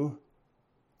you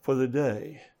for the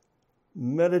day,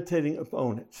 meditating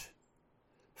upon it,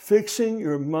 fixing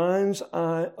your mind's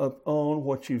eye upon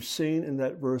what you've seen in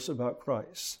that verse about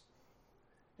Christ.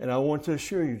 And I want to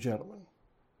assure you, gentlemen,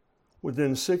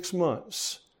 within 6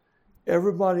 months,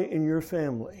 everybody in your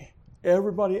family,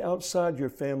 everybody outside your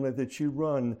family that you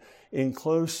run in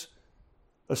close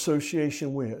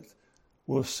association with,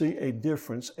 will see a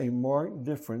difference, a marked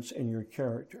difference in your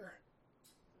character.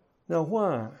 Now,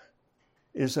 why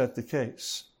is that the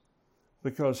case?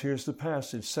 Because here's the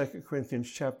passage, 2 Corinthians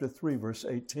chapter 3, verse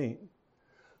 18.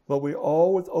 But we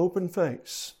all with open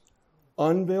face,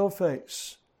 unveiled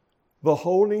face,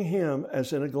 beholding him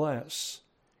as in a glass,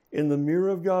 in the mirror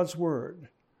of God's word,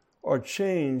 are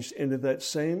changed into that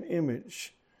same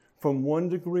image from one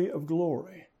degree of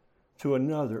glory to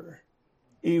another,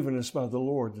 even as by the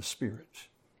Lord the Spirit.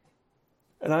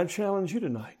 And I challenge you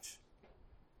tonight.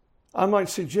 I might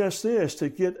suggest this to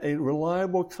get a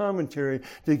reliable commentary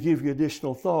to give you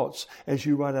additional thoughts as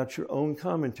you write out your own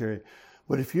commentary.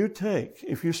 But if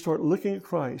you start looking at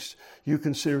Christ, you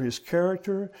consider his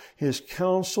character, his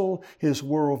counsel, his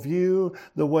worldview,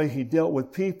 the way he dealt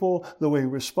with people, the way he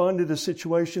responded to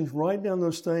situations, write down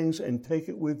those things and take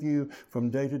it with you from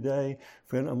day to day.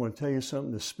 Friend, I'm going to tell you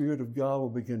something. The Spirit of God will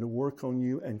begin to work on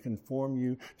you and conform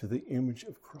you to the image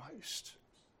of Christ.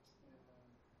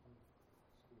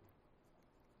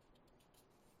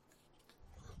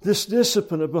 This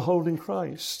discipline of beholding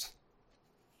Christ.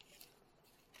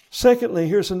 Secondly,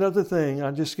 here's another thing.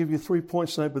 I'll just give you 3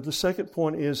 points tonight, but the second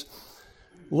point is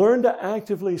learn to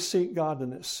actively seek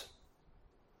godliness.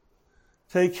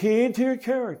 Take heed to your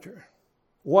character.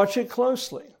 Watch it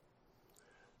closely.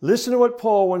 Listen to what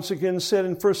Paul once again said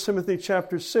in 1 Timothy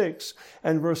chapter 6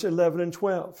 and verse 11 and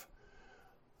 12.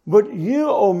 But you,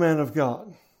 O man of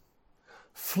God,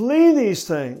 flee these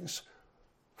things.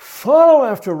 Follow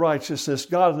after righteousness,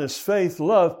 godliness, faith,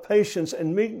 love, patience,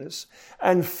 and meekness,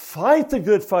 and fight the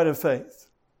good fight of faith.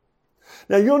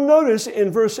 Now you'll notice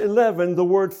in verse 11 the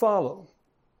word follow.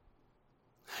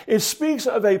 It speaks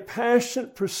of a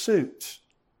passionate pursuit.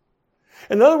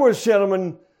 In other words,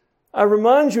 gentlemen, I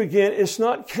remind you again, it's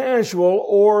not casual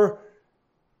or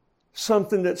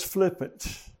something that's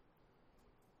flippant.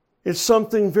 It's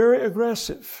something very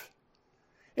aggressive.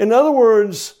 In other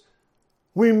words,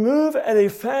 we move at a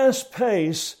fast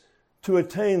pace to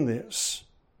attain this.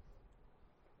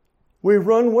 We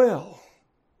run well.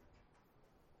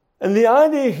 And the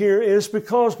idea here is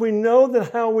because we know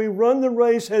that how we run the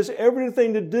race has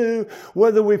everything to do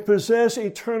whether we possess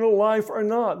eternal life or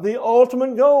not. The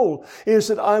ultimate goal is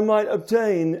that I might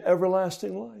obtain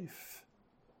everlasting life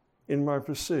in my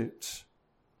pursuit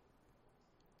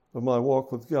of my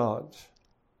walk with God,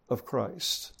 of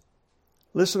Christ.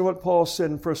 Listen to what Paul said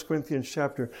in 1 Corinthians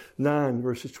chapter 9,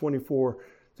 verses 24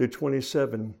 through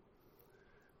 27.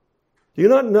 Do you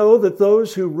not know that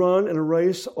those who run in a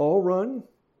race all run?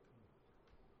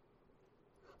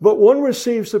 But one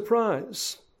receives the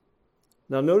prize.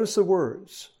 Now notice the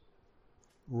words.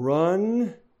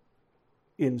 Run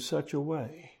in such a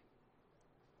way.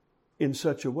 In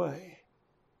such a way.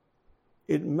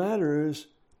 It matters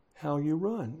how you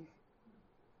run.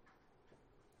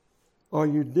 Are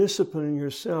you disciplining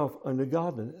yourself unto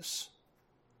godliness?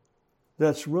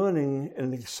 That's running in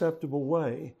an acceptable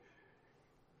way,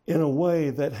 in a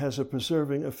way that has a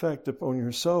preserving effect upon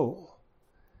your soul.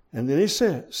 And then he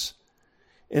says,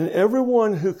 and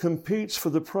everyone who competes for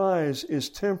the prize is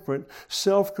temperate,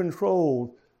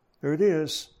 self-controlled. There it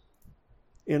is.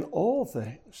 In all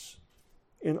things.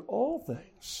 In all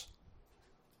things.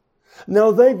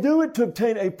 Now they do it to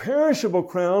obtain a perishable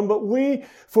crown, but we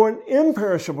for an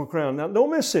imperishable crown. Now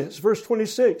don't miss this. Verse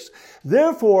 26.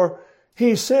 Therefore,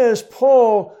 he says,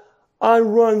 Paul, I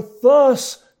run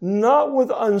thus not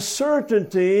with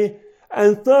uncertainty,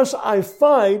 and thus I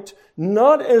fight,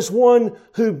 not as one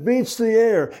who beats the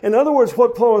air. In other words,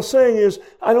 what Paul is saying is,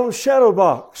 I don't shadow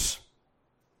box.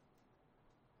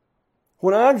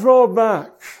 When I draw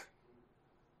back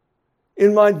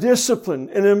in my discipline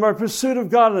and in my pursuit of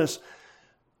godliness,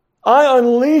 I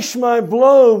unleash my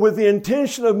blow with the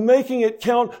intention of making it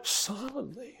count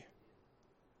solidly.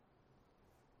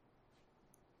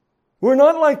 We're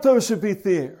not like those who beat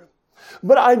the air.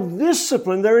 But I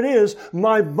discipline, there it is,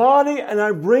 my body, and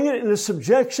I bring it into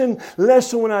subjection,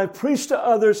 lest when I preach to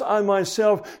others, I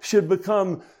myself should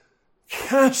become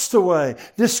castaway,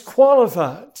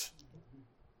 disqualified.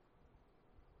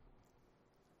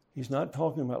 He's not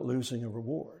talking about losing a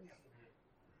reward.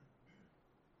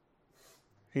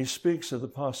 He speaks of the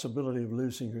possibility of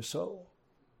losing your soul.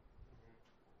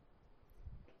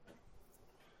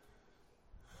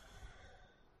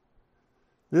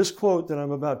 This quote that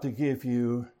I'm about to give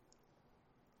you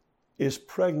is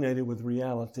pregnated with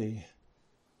reality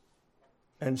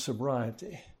and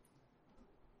sobriety.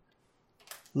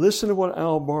 Listen to what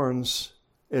Al Barnes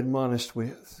admonished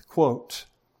with. Quote,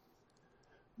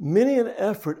 many an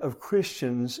effort of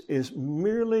Christians is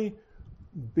merely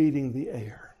beating the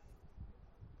air.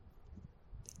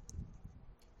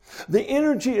 The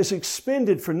energy is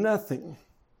expended for nothing.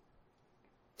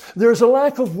 There's a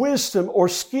lack of wisdom or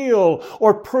skill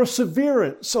or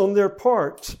perseverance on their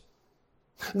part.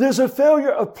 There's a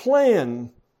failure of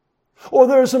plan, or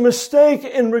there's a mistake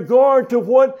in regard to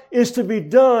what is to be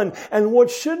done and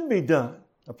what should be done.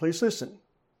 Now please listen.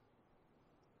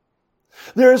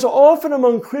 There is often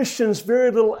among Christians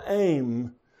very little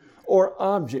aim or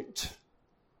object.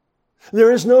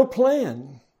 There is no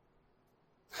plan.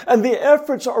 And the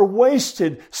efforts are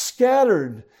wasted,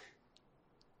 scattered,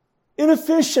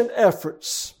 inefficient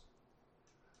efforts.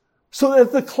 So that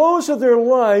at the close of their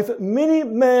life, many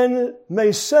men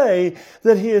may say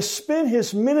that he has spent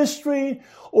his ministry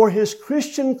or his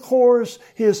Christian course,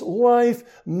 his life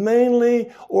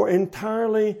mainly or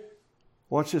entirely,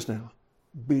 watch this now,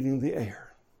 beating the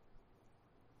air.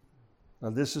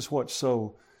 Now this is what's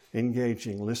so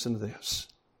engaging. Listen to this.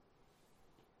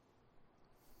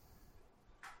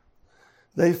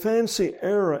 They fancy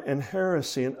error and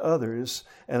heresy in others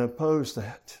and oppose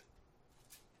that.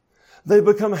 They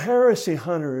become heresy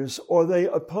hunters, or they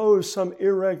oppose some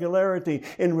irregularity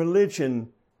in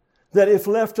religion that if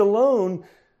left alone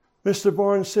Mr.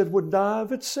 Barnes said, would die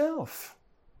of itself.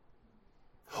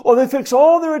 Or they fix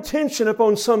all their attention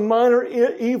upon some minor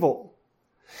evil,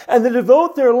 and they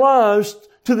devote their lives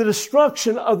to the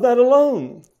destruction of that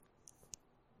alone.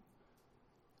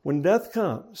 When death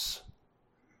comes,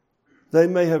 they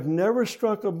may have never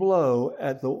struck a blow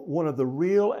at one of the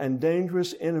real and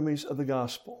dangerous enemies of the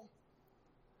gospel.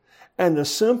 And a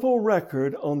simple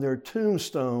record on their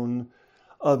tombstone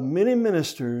of many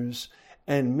ministers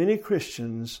and many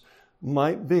Christians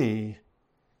might be,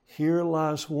 here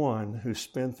lies one who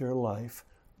spent their life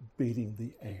beating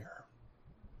the air.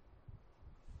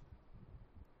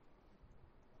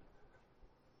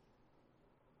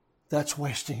 That's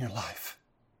wasting your life.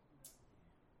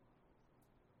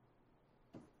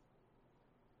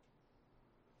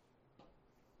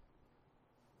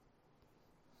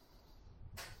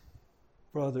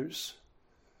 Brothers,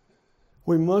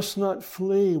 we must not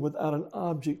flee without an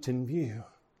object in view.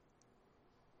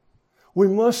 We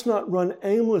must not run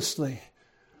aimlessly.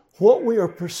 What we are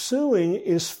pursuing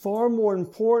is far more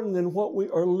important than what we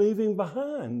are leaving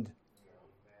behind.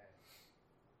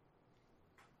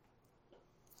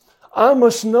 I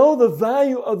must know the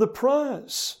value of the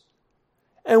prize.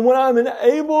 And when I'm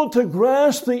able to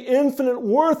grasp the infinite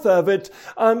worth of it,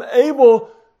 I'm able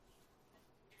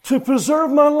to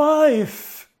preserve my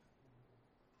life.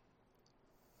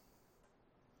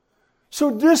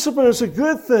 So discipline is a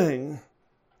good thing.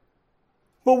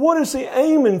 But what is the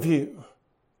aim in view?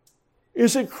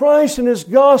 Is it Christ and His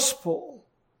gospel?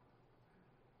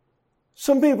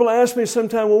 Some people ask me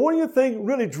sometimes, well, what do you think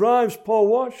really drives Paul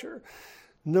Washer?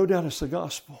 No doubt it's the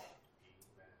gospel.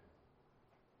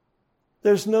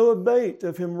 There's no abate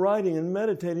of him writing and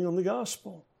meditating on the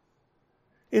gospel.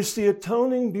 It's the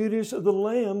atoning beauties of the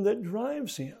Lamb that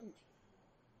drives him.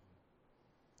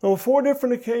 On 4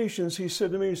 different occasions, he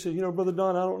said to me, he said, you know, Brother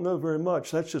Don, I don't know very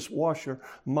much. That's just Washer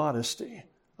modesty.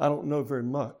 I don't know very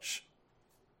much.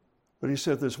 But he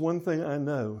said, there's one thing I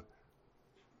know,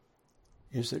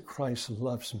 is that Christ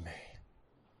loves me.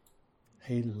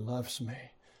 He loves me.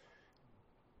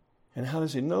 And how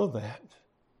does he know that?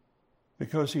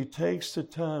 Because he takes the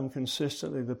time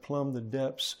consistently to plumb the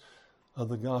depths of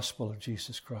the gospel of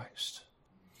Jesus Christ.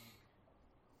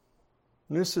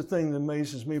 And this is the thing that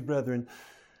amazes me, brethren.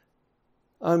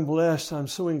 I'm blessed, I'm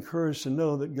so encouraged to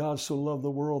know that God so loved the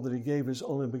world that He gave His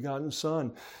only begotten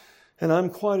Son. And I'm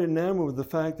quite enamored with the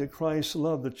fact that Christ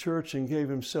loved the church and gave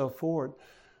Himself for it.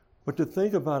 But to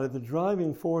think about it, the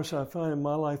driving force I find in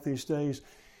my life these days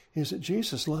is that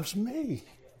Jesus loves me.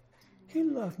 He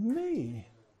loved me.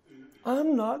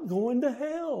 I'm not going to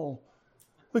hell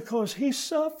because He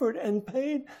suffered and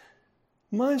paid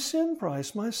my sin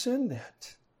price, my sin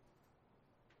debt.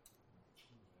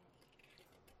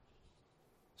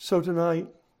 So tonight,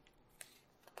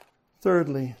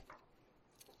 thirdly,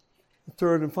 the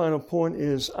third and final point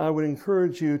is I would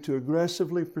encourage you to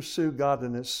aggressively pursue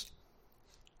godliness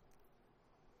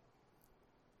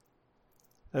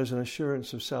as an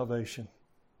assurance of salvation.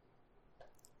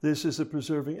 This is a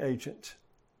preserving agent.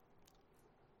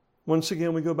 Once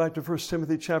again, we go back to 1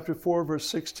 Timothy chapter 4, verse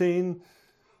 16.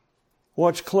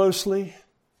 Watch closely.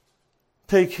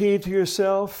 Take heed to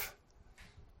yourself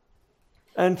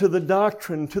and to the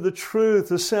doctrine, to the truth,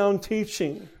 the sound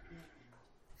teaching.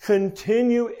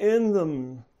 Continue in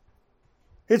them.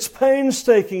 It's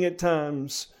painstaking at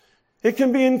times. It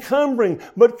can be encumbering,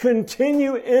 but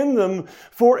continue in them,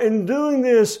 for in doing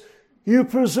this, you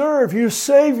preserve, you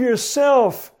save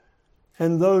yourself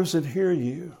and those that hear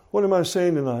you. What am I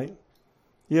saying tonight?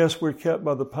 Yes, we're kept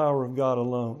by the power of God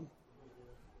alone.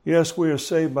 Yes, we are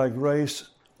saved by grace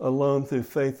alone, through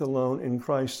faith alone, in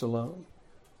Christ alone.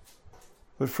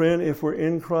 But friend, if we're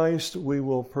in Christ, we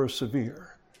will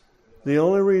persevere. The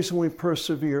only reason we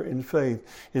persevere in faith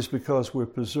is because we're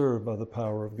preserved by the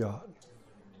power of God.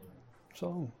 That's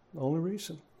all. The only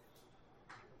reason.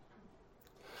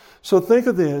 So think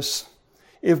of this.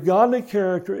 If godly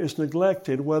character is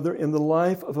neglected, whether in the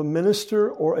life of a minister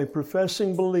or a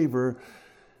professing believer,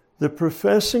 the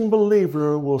professing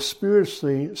believer will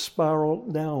spiritually spiral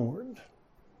downward.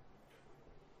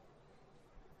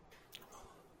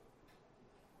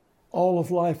 All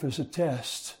of life is a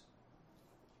test,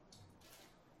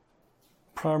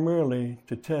 primarily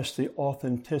to test the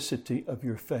authenticity of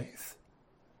your faith,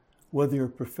 whether your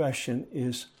profession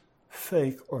is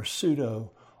fake or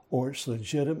pseudo, or it's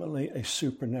legitimately a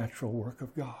supernatural work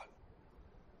of God.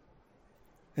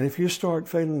 And if you start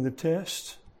failing the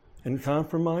test and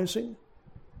compromising,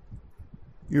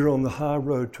 you're on the high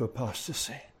road to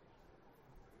apostasy.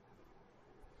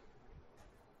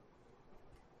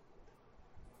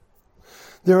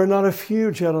 There are not a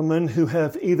few, gentlemen, who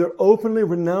have either openly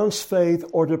renounced faith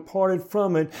or departed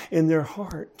from it in their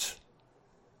heart,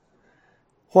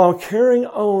 while carrying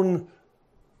on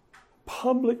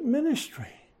public ministry.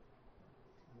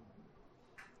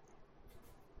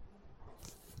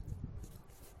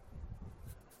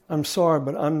 I'm sorry,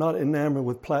 but I'm not enamored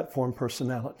with platform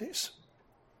personalities.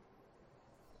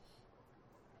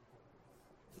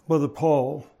 Brother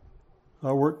Paul,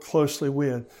 I work closely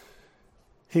with,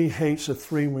 he hates a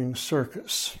three-winged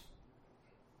circus.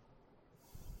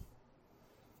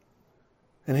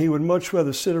 And he would much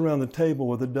rather sit around the table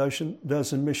with a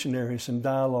dozen missionaries and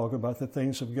dialogue about the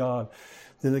things of God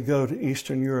than to go to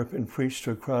Eastern Europe and preach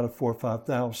to a crowd of 4,000 or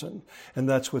 5,000. And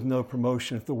that's with no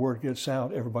promotion. If the word gets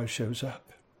out, everybody shows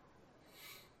up.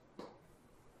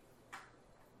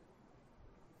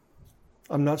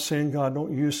 I'm not saying God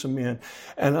don't use some men.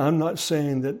 And I'm not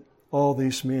saying that all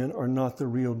these men are not the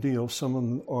real deal. Some of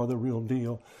them are the real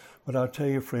deal. But I'll tell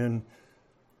you, friend,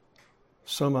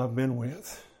 some I've been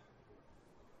with.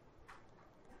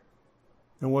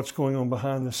 And what's going on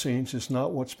behind the scenes is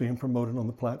not what's being promoted on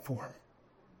the platform.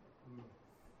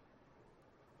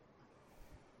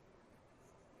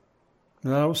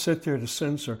 And I don't sit there to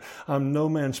censor. I'm no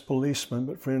man's policeman,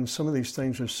 but friends, some of these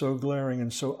things are so glaring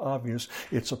and so obvious,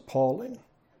 it's appalling.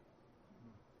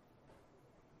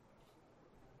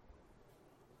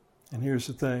 And here's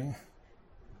the thing.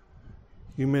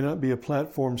 You may not be a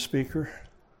platform speaker,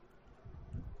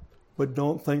 but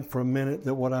don't think for a minute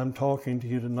that what I'm talking to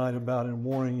you tonight about and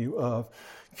warning you of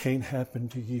can't happen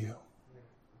to you.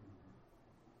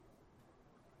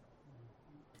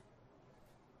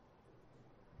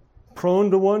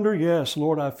 Prone to wonder? Yes,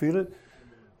 Lord, I feel it.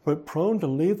 But prone to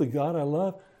leave the God I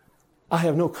love? I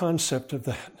have no concept of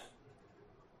that.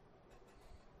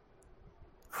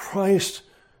 Christ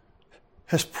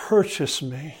has purchased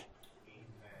me.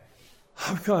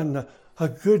 I've gotten a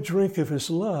good drink of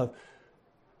His love.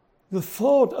 The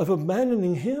thought of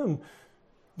abandoning Him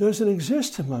doesn't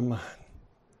exist in my mind.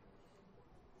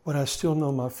 But I still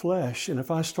know my flesh. And if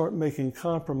I start making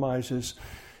compromises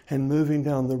and moving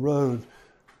down the road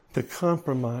to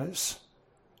compromise,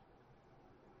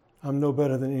 I'm no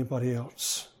better than anybody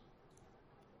else.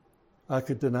 I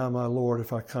could deny my Lord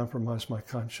if I compromise my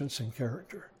conscience and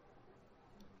character.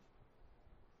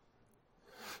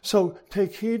 So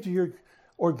take heed to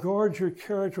or guard your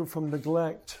character from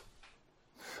neglect.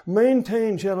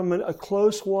 Maintain, gentlemen, a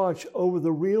close watch over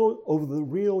the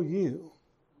real you.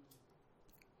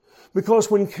 Because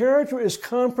when character is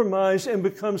compromised and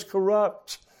becomes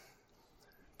corrupt,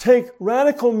 take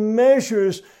radical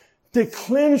measures to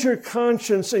cleanse your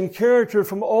conscience and character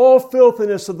from all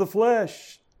filthiness of the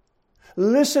flesh.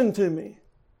 Listen to me.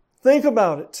 Think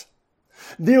about it.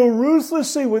 Deal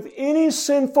ruthlessly with any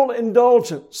sinful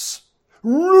indulgence.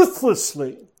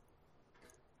 Ruthlessly.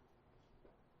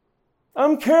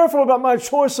 I'm careful about my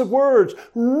choice of words.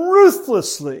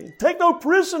 Ruthlessly. Take no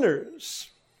prisoners.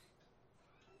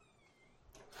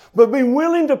 But be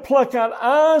willing to pluck out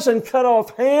eyes and cut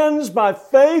off hands by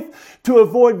faith to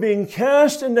avoid being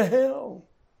cast into hell.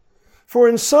 For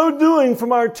in so doing,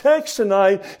 from our text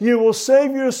tonight, you will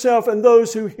save yourself and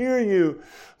those who hear you.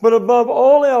 But above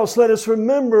all else, let us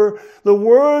remember the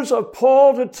words of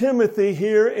Paul to Timothy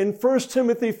here in 1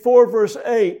 Timothy 4 verse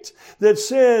 8 that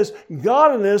says,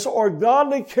 godliness or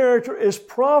godly character is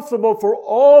profitable for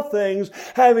all things,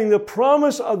 having the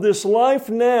promise of this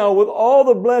life now with all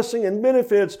the blessing and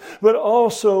benefits, but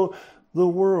also the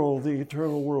world, the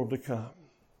eternal world to come.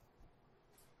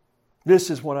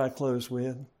 This is what I close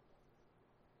with.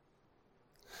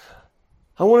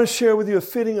 I want to share with you a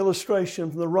fitting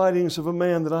illustration from the writings of a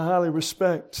man that I highly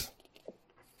respect.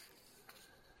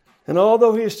 And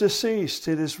although he is deceased,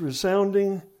 it is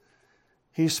resounding.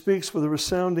 He speaks with a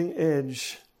resounding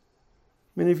edge.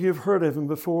 Many of you have heard of him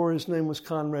before. His name was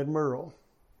Conrad Murrell.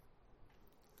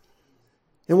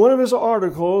 In one of his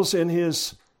articles in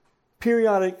his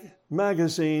periodic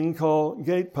magazine called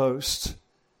Gatepost,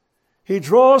 he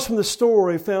draws from the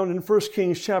story found in 1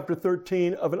 Kings chapter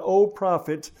 13 of an old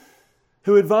prophet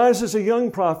who advises a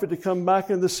young prophet to come back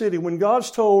into the city when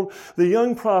God's told the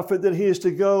young prophet that he is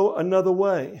to go another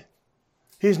way.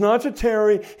 He's not to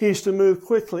tarry, he's to move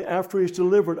quickly after he's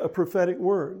delivered a prophetic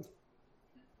word.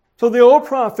 So the old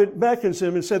prophet beckons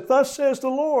him and said, "Thus says the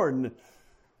Lord."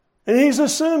 And he's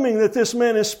assuming that this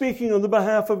man is speaking on the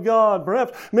behalf of God.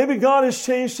 Perhaps, maybe God has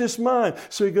changed his mind.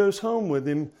 So he goes home with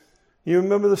him. You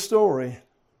remember the story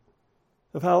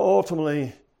of how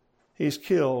ultimately he's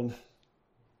killed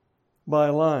by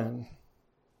a lion.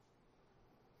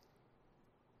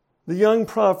 The young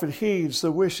prophet heeds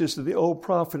the wishes of the old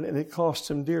prophet, and it costs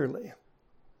him dearly.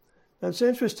 That's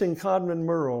interesting. Codman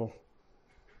Merle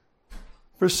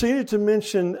proceeded to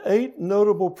mention 8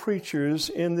 notable preachers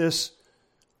in this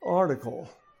article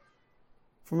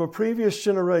from a previous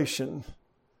generation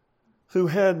who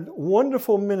had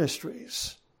wonderful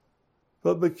ministries,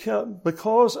 but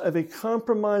because of a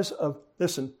compromise of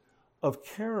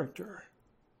character,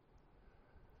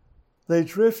 they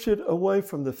drifted away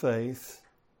from the faith,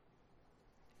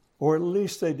 or at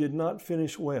least they did not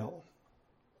finish well.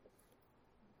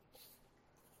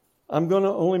 I'm going to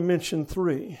only mention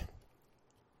 3,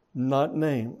 not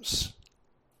names,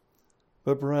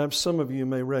 but perhaps some of you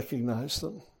may recognize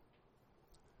them.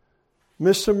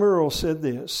 Mr. Merle said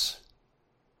this: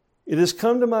 "It has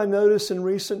come to my notice in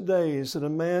recent days that a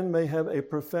man may have a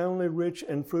profoundly rich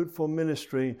and fruitful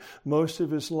ministry most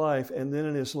of his life, and then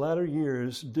in his latter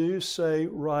years do, say,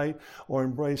 write, or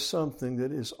embrace something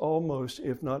that is almost,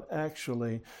 if not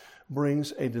actually,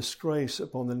 brings a disgrace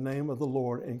upon the name of the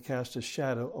Lord and casts a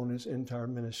shadow on his entire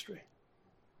ministry."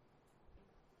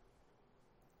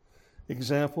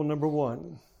 Example number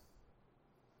 1.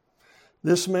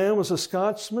 This man was a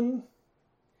Scotsman,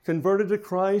 converted to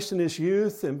Christ in his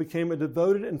youth, and became a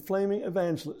devoted and flaming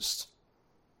evangelist.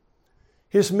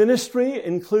 His ministry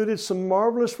included some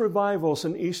marvelous revivals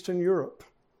in Eastern Europe,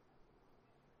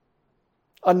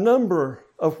 a number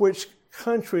of which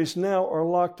countries now are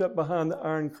locked up behind the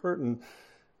Iron Curtain.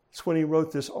 It's when he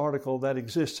wrote this article that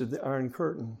existed, the Iron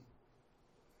Curtain.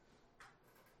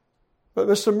 But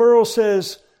Mr. Merle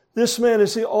says this man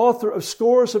is the author of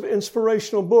scores of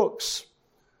inspirational books,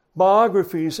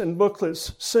 biographies, and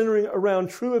booklets centering around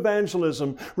true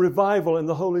evangelism, revival, and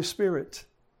the Holy Spirit.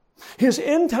 His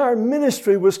entire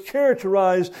ministry was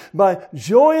characterized by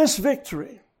joyous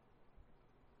victory.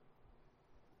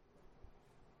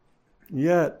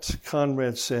 Yet,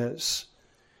 Conrad says,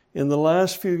 in the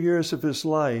last few years of his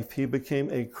life, he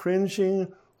became a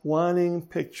cringing, whining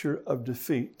picture of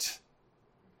defeat.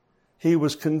 He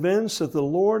was convinced that the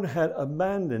Lord had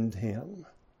abandoned him,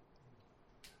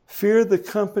 feared the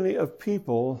company of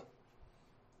people,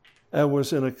 and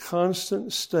was in a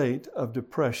constant state of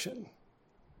depression.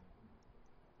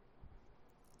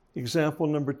 Example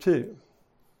number 2.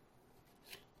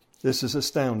 This is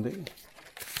astounding.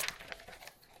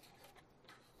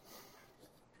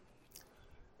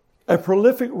 A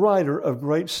prolific writer of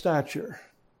great stature,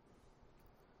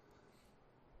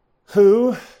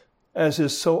 who, as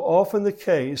is so often the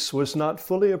case, was not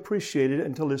fully appreciated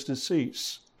until his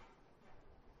decease.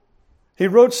 He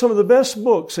wrote some of the best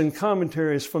books and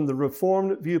commentaries from the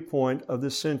Reformed viewpoint of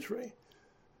this century.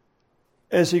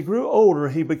 As he grew older,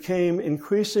 he became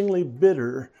increasingly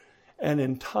bitter and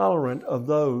intolerant of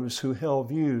those who held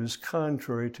views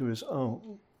contrary to his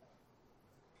own.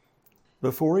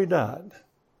 Before he died,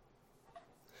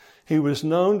 he was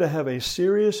known to have a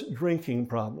serious drinking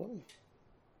problem.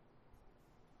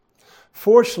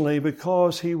 Fortunately,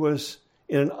 because he was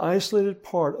in an isolated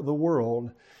part of the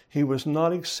world, he was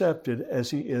not accepted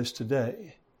as he is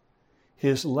today.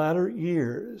 His latter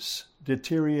years'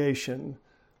 deterioration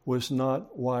was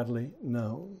not widely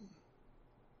known.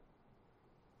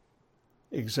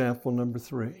 Example number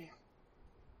 3.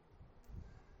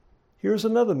 Here's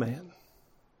another man,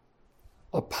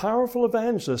 a powerful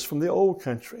evangelist from the old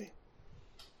country.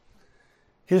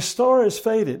 His star has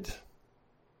faded.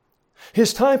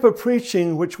 His type of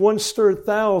preaching, which once stirred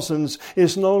thousands,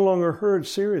 is no longer heard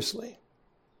seriously.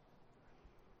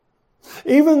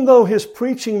 Even though his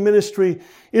preaching ministry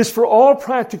is for all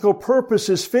practical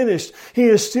purposes finished, he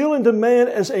is still in demand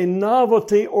as a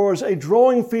novelty or as a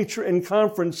drawing feature in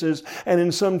conferences and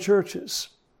in some churches.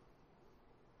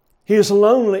 He is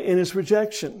lonely in his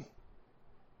rejection,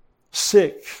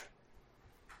 sick,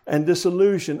 and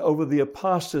disillusioned over the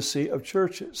apostasy of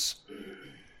churches.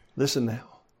 Listen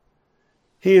now.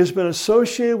 He has been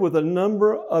associated with a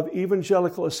number of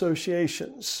evangelical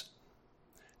associations.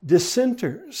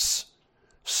 Dissenters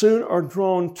soon are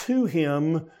drawn to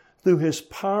him through his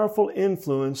powerful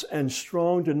influence and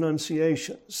strong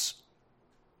denunciations.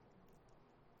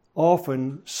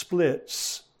 Often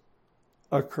splits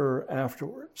occur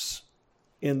afterwards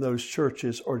in those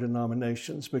churches or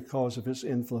denominations because of his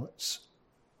influence.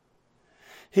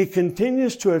 He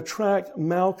continues to attract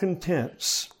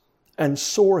malcontents and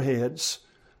soreheads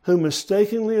who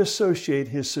mistakenly associate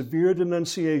his severe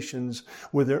denunciations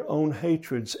with their own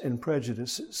hatreds and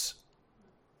prejudices.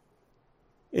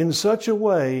 In such a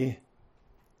way,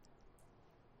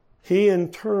 he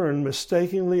in turn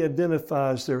mistakenly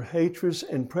identifies their hatreds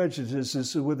and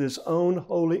prejudices with his own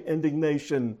holy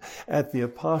indignation at the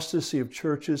apostasy of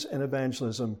churches and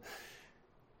evangelism.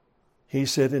 He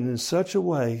said, and in such a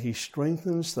way, he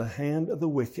strengthens the hand of the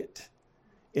wicked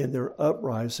in their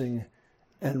uprising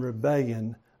and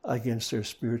rebellion against their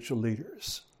spiritual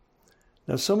leaders.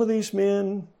 Now, some of these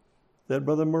men that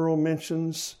Brother Merle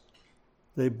mentions,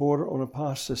 they border on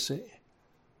apostasy,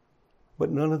 but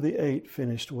none of the 8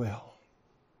 finished well.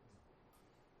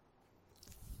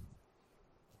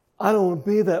 I don't want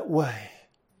to be that way.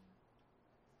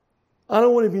 I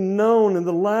don't want to be known in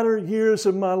the latter years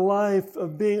of my life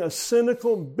of being a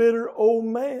cynical, bitter old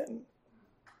man.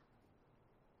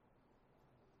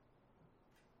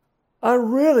 I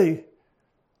really,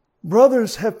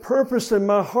 brothers, have purpose in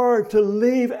my heart to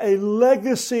leave a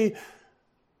legacy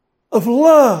of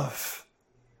love.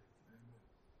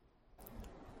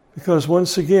 Because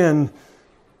once again,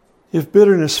 if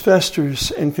bitterness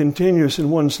festers and continues in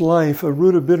one's life, a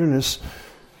root of bitterness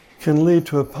can lead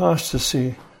to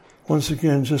apostasy, once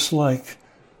again, just like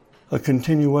a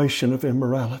continuation of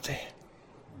immorality.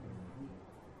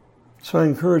 So I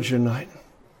encourage you tonight,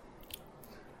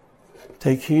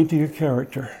 take heed to your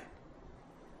character.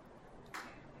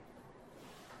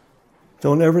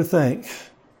 Don't ever think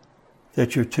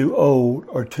that you're too old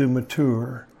or too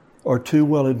mature or too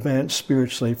well advanced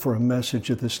spiritually for a message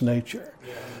of this nature.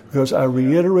 Because I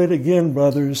reiterate again,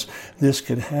 brothers, this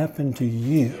could happen to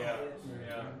you.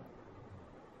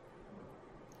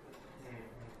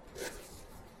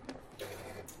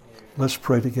 Let's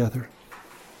pray together.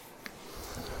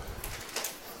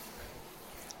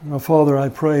 Now, Father, I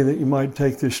pray that you might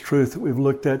take this truth that we've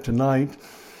looked at tonight.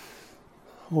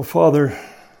 Oh, Father,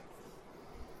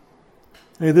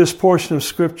 may this portion of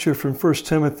Scripture from 1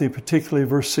 Timothy, particularly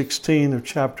verse 16 of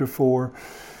chapter 4,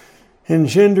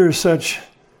 engender such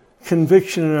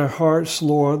conviction in our hearts,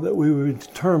 Lord, that we would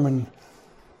determine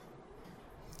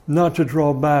not to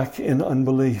draw back in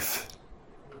unbelief,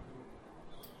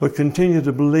 but continue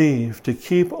to believe, to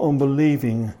keep on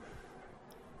believing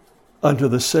unto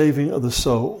the saving of the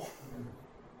soul.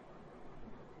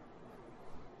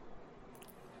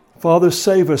 Father,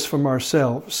 save us from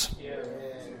ourselves.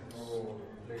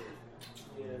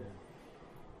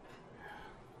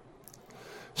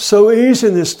 So easy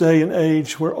in this day and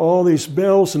age where all these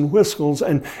bells and whistles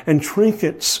and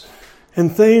trinkets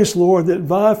and things, Lord, that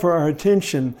vie for our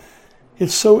attention,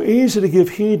 it's so easy to give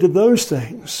heed to those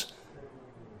things.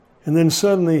 And then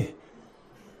suddenly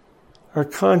our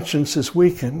conscience is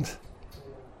weakened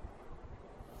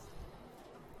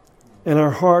and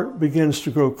our heart begins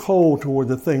to grow cold toward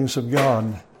the things of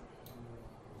God.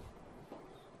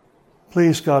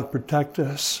 Please, God, protect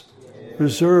us.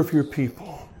 Preserve your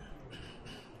people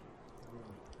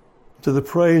to the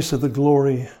praise of the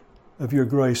glory of your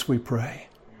grace, we pray.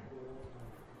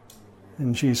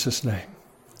 In Jesus' name,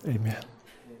 amen.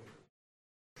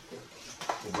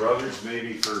 Well, brothers,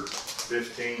 maybe for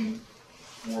 15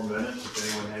 more minutes,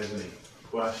 if anyone has any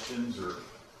questions or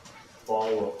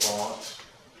follow-up thoughts.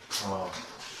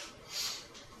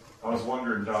 I was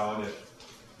wondering, Don,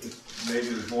 if maybe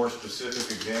there's more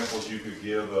specific examples you could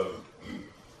give of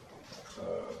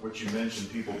what you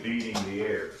mentioned, people beating the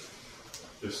air.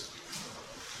 Just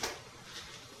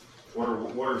what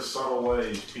are subtle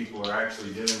ways people are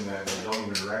actually doing that and they don't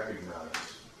even recognize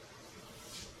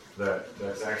that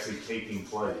that's actually taking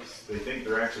place. They think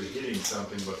they're actually hitting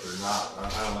something, but they're not. I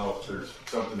don't know if there's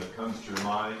something that comes to your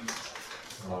mind,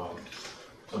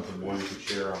 something more you could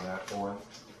share on that point.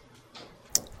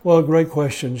 Well, great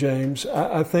question, James.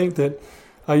 I think that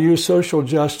I use social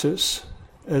justice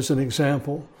as an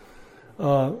example.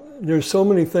 There's so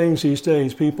many things these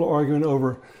days, people arguing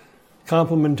over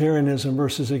complementarianism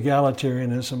versus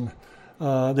egalitarianism.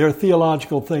 There are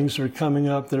theological things that are coming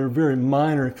up that are very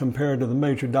minor compared to the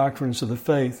major doctrines of the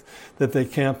faith that they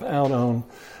camp out on.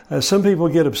 Some people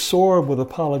get absorbed with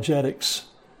apologetics,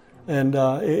 and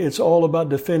it's all about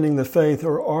defending the faith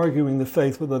or arguing the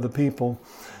faith with other people.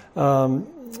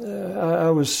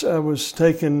 I was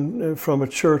taken from a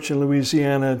church in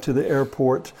Louisiana to the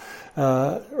airport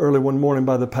early one morning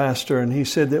by the pastor, and he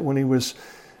said that when he was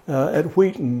at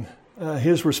Wheaton,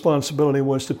 his responsibility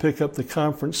was to pick up the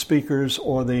conference speakers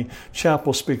or the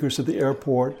chapel speakers at the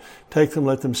airport, take them,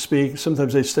 let them speak.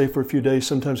 Sometimes they'd stay for a few days.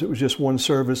 Sometimes it was just one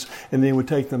service, and then he would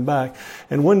take them back.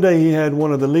 And one day he had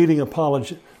one of the leading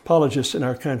apologists in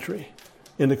our country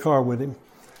in the car with him.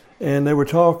 And they were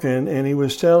talking, and he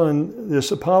was telling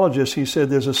this apologist, he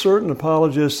said, there's a certain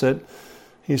apologist that,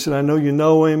 he said, I know you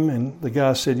know him. And the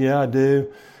guy said, yeah, I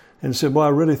do. And said, well, I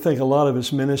really think a lot of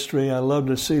his ministry. I love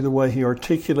to see the way he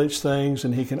articulates things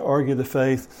and he can argue the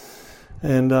faith.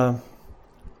 And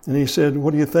he said,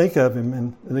 what do you think of him?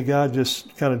 And the guy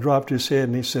just kind of dropped his head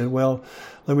and he said, well,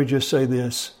 let me just say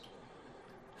this.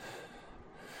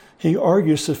 He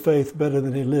argues the faith better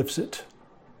than he lives it.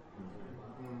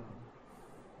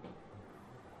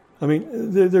 I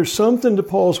mean, there's something to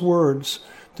Paul's words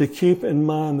to keep in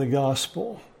mind the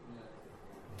gospel,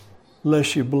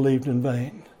 lest you believed in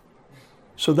vain.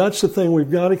 So that's the thing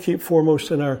we've got to keep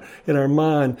foremost in our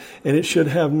mind, and it should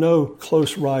have no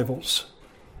close rivals.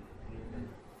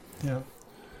 Yeah.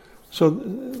 So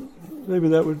maybe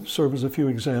that would serve as a few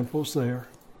examples there.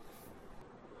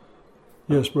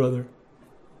 Yes, brother.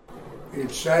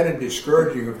 It's sad and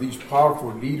discouraging of these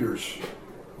powerful leaders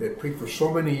that preached for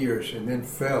so many years and then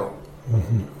fell.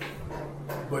 Mm-hmm.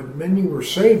 But many were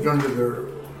saved under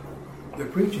their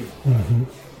preaching. Mm-hmm.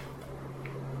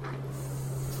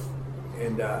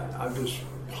 And I'm just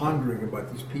pondering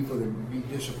about these people that would be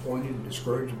disappointed and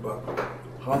discouraged about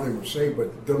how they were saved.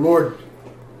 But the Lord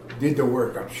did the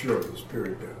work, I'm sure, of the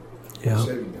Spirit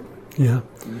saving them. Yeah.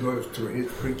 He goes through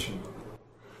His preaching.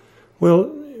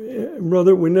 Well,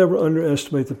 brother, we never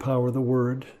underestimate the power of the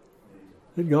Word.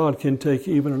 That God can take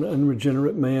even an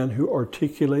unregenerate man who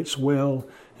articulates well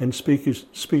and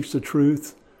speaks the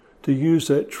truth, to use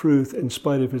that truth in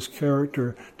spite of his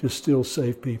character to still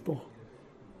save people.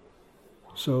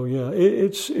 So yeah,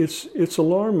 it's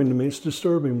alarming to me. It's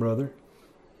disturbing, brother.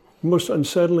 The most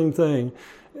unsettling thing.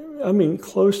 I mean,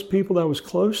 people that I was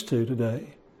close to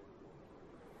today.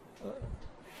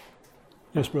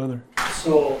 Yes, brother.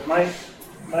 So my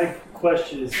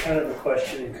question is kind of a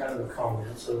question and kind of a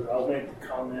comment. So I'll make the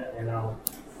comment and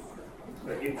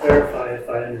but you clarify if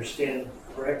I understand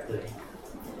correctly.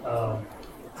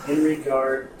 In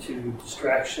regard to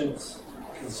distractions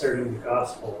concerning the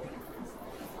gospel,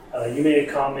 you made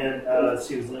a comment,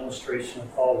 see, it was an illustration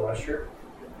of Paul Rusher,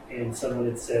 and someone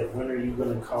had said, when are you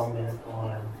going to comment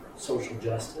on social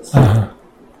justice? Uh-huh.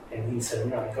 And he said, I'm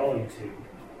not going to,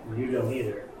 and you don't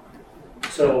either.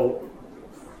 So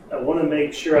I want to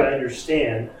make sure I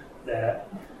understand that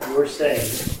you're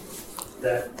saying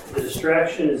that the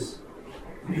distraction is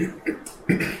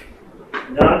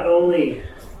not only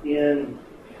in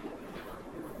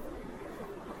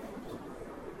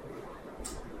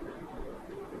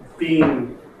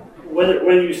being,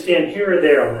 whether you stand here or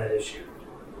there on that issue,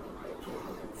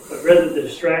 but rather the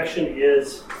distraction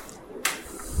is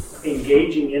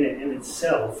engaging in it in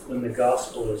itself when the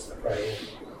gospel is the priority.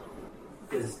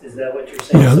 Is that what you're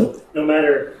saying? Yeah. So no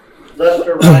matter left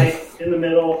or right, in the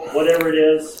middle, whatever it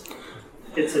is,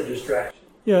 it's a distraction.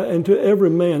 Yeah, and to every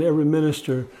man, every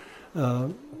minister,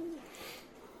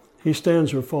 he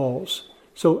stands or falls.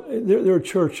 So there are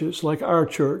churches, like our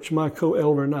church, my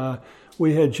co-elder and I,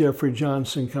 we had Jeffrey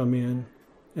Johnson come in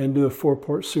and do a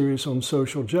 4-part series on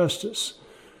social justice.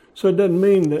 So it doesn't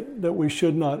mean that we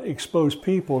should not expose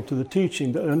people to the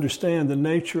teaching, to understand the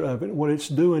nature of it, what it's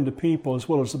doing to people as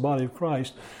well as the body of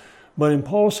Christ. But in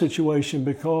Paul's situation,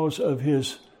 because of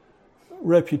his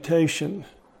reputation,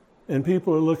 and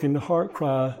people are looking to Heart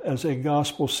Cry as a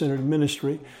gospel-centered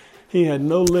ministry, he had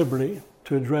no liberty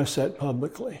to address that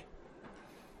publicly.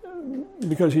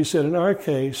 Because he said, in our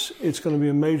case, it's going to be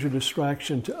a major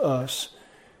distraction to us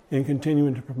in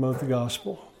continuing to promote the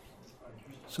gospel.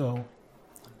 So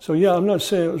yeah, I'm not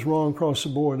saying it was wrong across the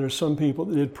board. There's some people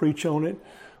that did preach on it,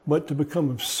 but to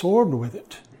become absorbed with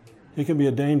it, it can be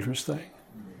a dangerous thing.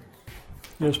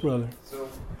 Yes, brother. So,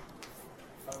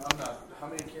 how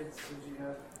many kids did you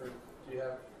have, or do you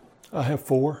have? I have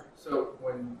 4. So,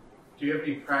 do you have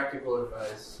any practical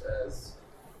advice as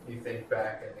you think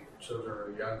back, I think children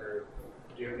are younger,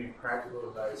 do you have any practical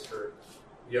advice for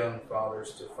young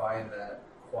fathers to find that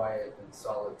quiet and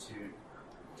solitude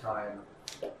time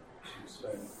to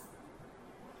spend?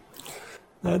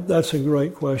 That's a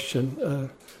great question.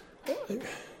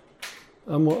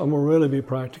 I'm going to really be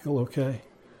practical, okay?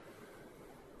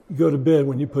 Go to bed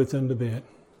when you put them to bed.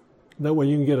 That way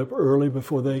you can get up early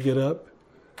before they get up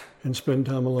and spend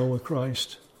time alone with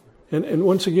Christ. And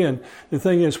once again, the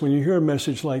thing is, when you hear a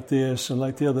message like this, and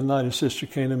like the other night, a sister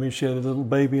came to me, she had a little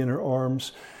baby in her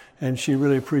arms, and she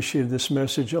really appreciated this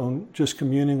message on just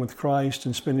communing with Christ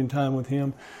and spending time with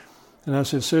Him. And I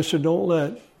said, sister, don't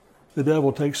let the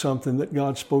devil take something that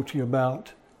God spoke to you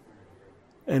about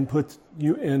and put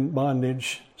you in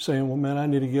bondage, saying, well, man, I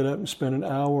need to get up and spend an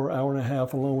hour, hour and a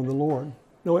half alone with the Lord.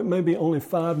 No, it may be only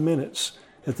 5 minutes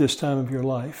at this time of your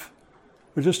life.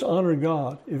 But just honor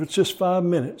God. If it's just 5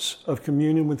 minutes of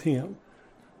communion with Him,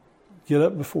 get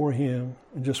up before Him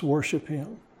and just worship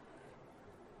Him.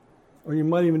 Or you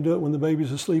might even do it when the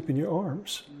baby's asleep in your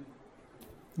arms.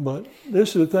 But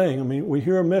this is the thing. I mean, we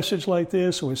hear a message like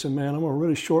this and we say, man, I'm going to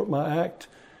really short my act.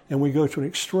 And we go to an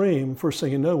extreme. First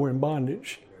thing you know, we're in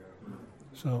bondage.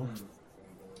 So,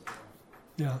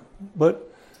 yeah.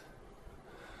 But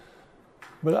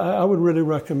I would really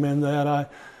recommend that.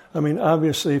 I mean,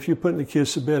 obviously, if you're putting the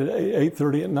kids to bed at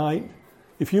 8:30 at night,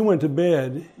 if you went to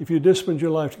bed, if you disciplined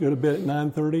your life to go to bed at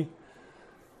 9:30,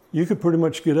 you could pretty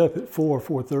much get up at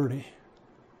 4:30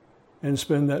 and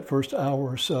spend that first hour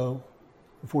or so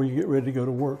before you get ready to go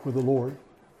to work with the Lord.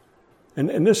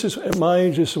 And this is, at my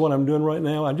age, this is what I'm doing right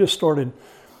now. I just started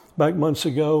back months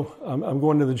ago. I'm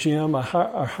going to the gym. I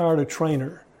hired a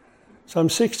trainer. So I'm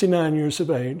 69 years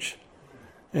of age,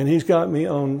 and he's got me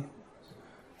on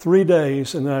 3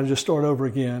 days, and then I just start over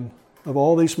again of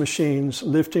all these machines,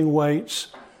 lifting weights,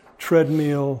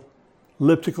 treadmill,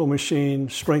 elliptical machine,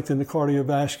 strengthen the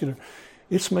cardiovascular.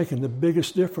 It's making the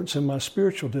biggest difference in my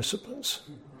spiritual disciplines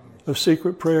of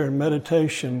secret prayer and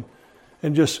meditation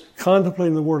and just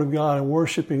contemplating the Word of God and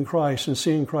worshiping Christ and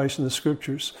seeing Christ in the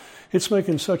Scriptures. It's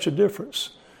making such a difference.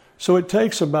 So it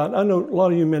takes about, I know a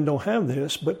lot of you men don't have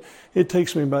this, but it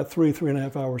takes me about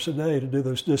 3.5 hours a day to do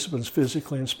those disciplines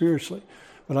physically and spiritually.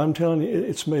 But I'm telling you,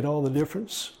 it's made all the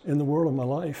difference in the world of my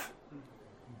life.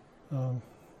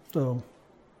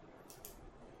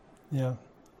 Yeah.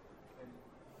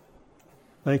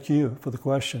 Thank you for the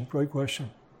question. Great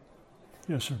question.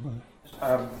 Yes, sir,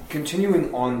 brother.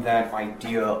 Continuing on that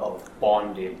idea of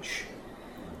bondage,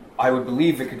 I would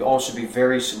believe it could also be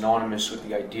very synonymous with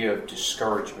the idea of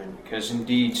discouragement, because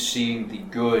indeed seeing the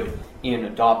good in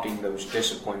adopting those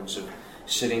disciplines of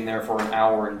sitting there for an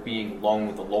hour and being alone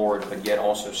with the Lord, but yet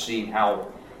also seeing how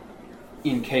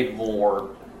incapable or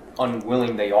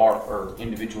unwilling they are, or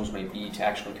individuals may be, to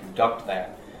actually conduct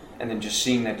that, and then just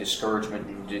seeing that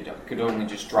discouragement could only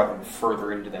just drive them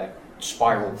further into that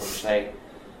spiral, per se.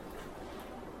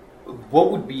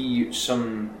 What would be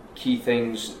some key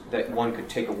things that one could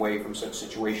take away from such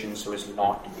situations so as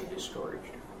not to be discouraged?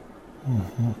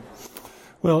 Mm-hmm.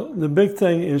 Well, the big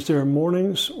thing is there are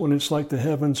mornings when it's like the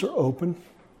heavens are open,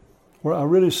 where I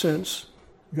really sense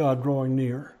God drawing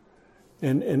near.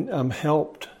 And I'm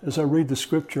helped as I read the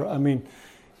Scripture. I mean,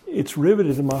 it's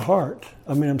riveted in my heart.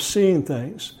 I mean, I'm seeing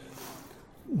things.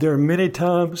 There are many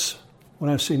times when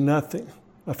I see nothing.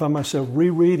 I find myself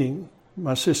rereading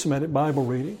my systematic Bible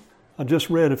reading. I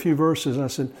just read a few verses and I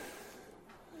said,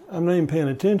 I'm not even paying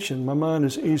attention. My mind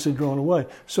is easily drawn away.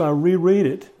 So I reread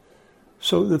it.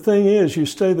 So the thing is, you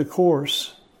stay the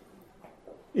course,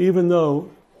 even though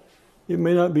it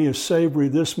may not be as savory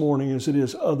this morning as it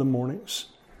is other mornings.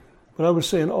 But I would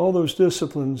say in all those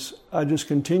disciplines, I just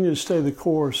continue to stay the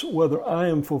course, whether I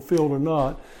am fulfilled or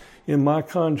not. In my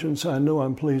conscience, I know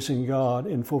I'm pleasing God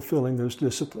in fulfilling those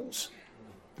disciplines.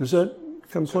 Does that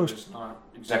come close? It's not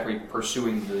exactly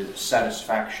pursuing the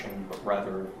satisfaction, but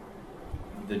rather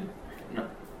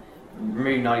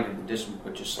maybe not even the discipline,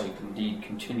 but just like indeed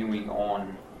continuing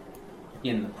on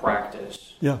in the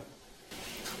practice. Yeah.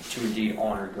 To indeed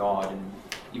honor God, and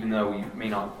even though you may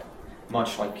not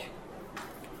much like,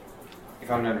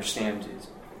 if I understand it,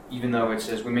 even though it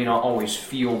says we may not always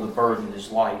feel the burden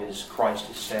as light as Christ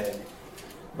has said,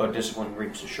 but discipline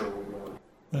reaps a sure reward.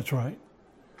 That's right.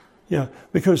 Yeah,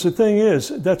 because the thing is,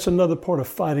 that's another part of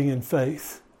fighting in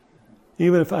faith.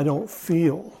 Even if I don't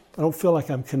feel like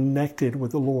I'm connected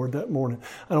with the Lord that morning.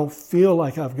 I don't feel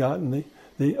like I've gotten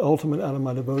the ultimate out of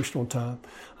my devotional time.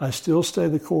 I still stay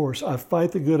the course. I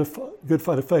fight the good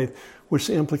fight of faith, which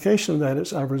the implication of that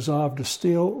is I've resolved to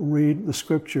still read the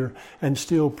Scripture and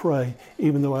still pray,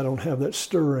 even though I don't have that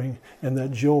stirring and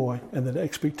that joy and that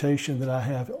expectation that I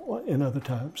have in other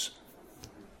times.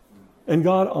 And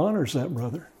God honors that,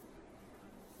 brother.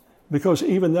 Because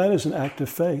even that is an act of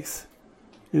faith,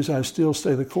 is I still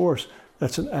stay the course.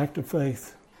 That's an act of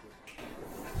faith.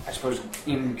 I suppose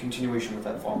in continuation with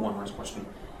that thought, one last question.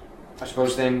 I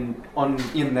suppose then,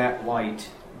 in that light,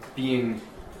 being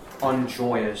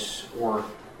unjoyous or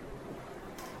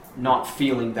not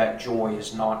feeling that joy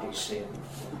is not a sin.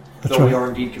 That's Though right. we are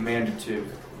indeed commanded to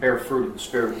bear fruit of the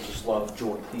Spirit, which is love,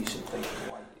 joy, peace, and faith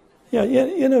and light. Yeah,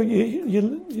 you know,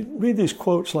 you read these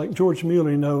quotes like George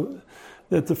Mueller, you know,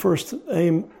 that the first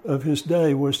aim of his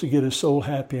day was to get his soul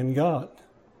happy in God.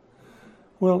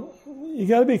 Well, you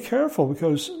got to be careful,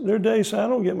 because there are days I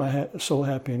don't get my soul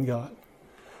happy in God.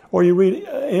 Or you read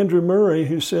Andrew Murray,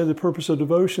 who said the purpose of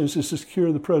devotions is to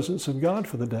secure the presence of God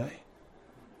for the day.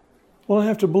 Well, I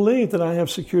have to believe that I have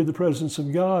secured the presence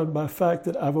of God by the fact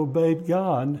that I've obeyed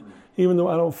God, even though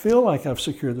I don't feel like I've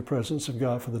secured the presence of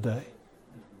God for the day.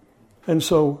 And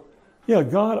so, yeah,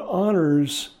 God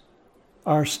honors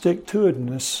our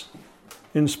stick-to-itness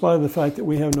in spite of the fact that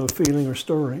we have no feeling or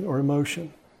stirring or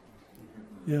emotion.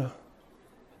 Yeah.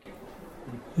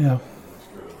 Yeah.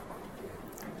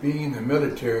 Being in the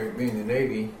military, being in the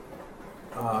Navy,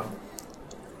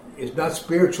 it's not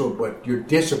spiritual, but you're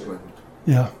disciplined.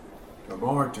 Yeah. I'm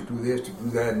armed to do this, to do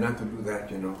that, not to do that,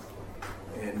 you know.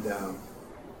 And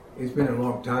it's been a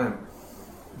long time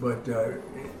But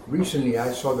recently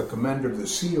I saw the commander of the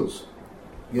SEALs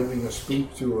giving a speech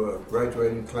to a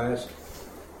graduating class,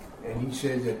 and he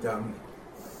said that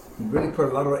he really put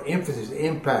a lot of emphasis,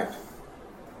 impact.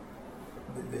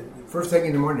 The first thing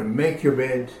in the morning, make your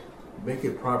bed, make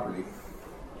it properly.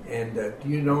 And do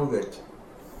you know that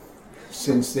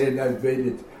since then I've made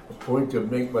it a point to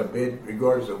make my bed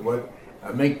regardless of what,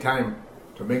 I make time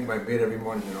to make my bed every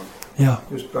morning, you know. Yeah.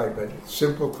 Just by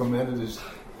simple command of this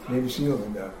Navy SEAL,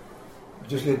 and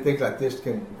just little things like this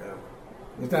can,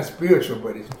 it's not spiritual,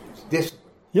 but it's discipline.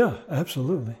 Yeah,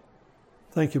 absolutely.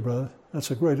 Thank you, brother. That's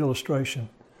a great illustration.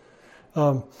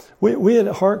 We at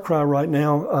Heart Cry right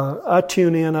now, I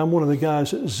tune in. I'm one of the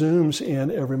guys that Zooms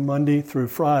in every Monday through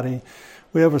Friday.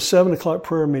 We have a 7 o'clock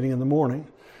prayer meeting in the morning.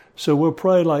 So we'll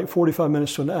pray like 45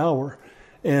 minutes to an hour.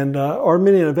 And our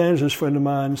Armenian evangelist friend of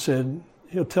mine said,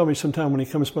 he'll tell me sometime when he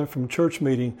comes back from a church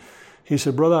meeting, he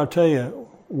said, brother, I'll tell you,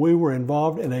 we were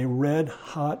involved in a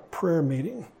red-hot prayer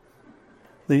meeting.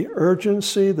 The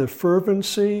urgency, the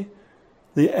fervency,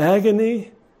 the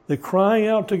agony, the crying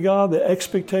out to God, the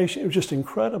expectation, it was just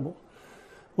incredible.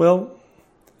 Well,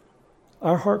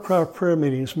 our Heart Cry prayer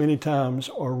meetings many times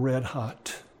are red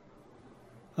hot.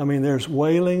 I mean, there's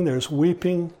wailing, there's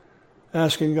weeping,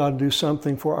 asking God to do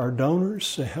something for our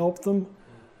donors to help them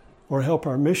or help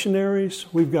our missionaries.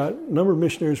 We've got a number of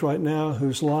missionaries right now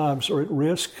whose lives are at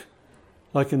risk,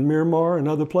 like in Myanmar and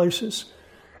other places.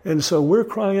 And so we're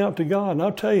crying out to God. And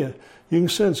I'll tell you, you can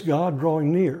sense God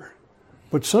drawing near.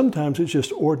 But sometimes it's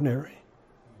just ordinary,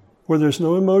 where there's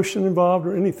no emotion involved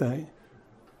or anything.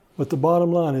 But the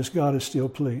bottom line is God is still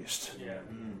pleased.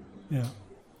 Yeah.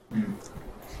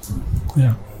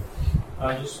 Yeah.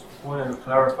 I just wanted to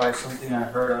clarify something I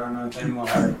heard. I don't know if anyone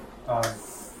had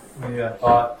maybe a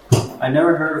thought. I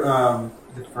never heard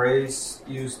the phrase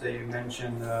used that you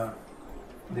mentioned,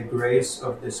 the grace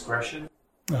of discretion.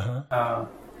 Uh-huh.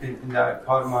 That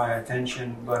caught my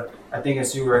attention, but I think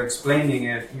as you were explaining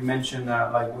it, you mentioned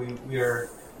that like we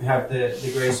have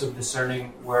the grace of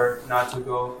discerning where not to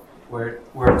go, where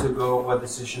to go, what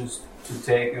decisions to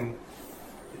take, and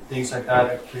things like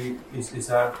that. Is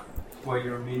that what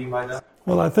you're meaning by that?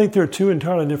 Well, I think there are two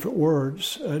entirely different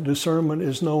words. Discernment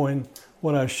is knowing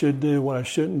what I should do, what I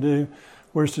shouldn't do,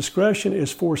 whereas discretion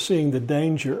is foreseeing the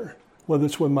danger, whether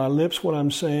it's with my lips, what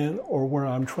I'm saying, or where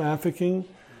I'm trafficking.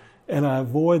 And I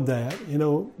avoid that. You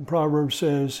know, Proverbs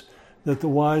says that the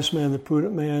wise man, the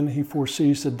prudent man, he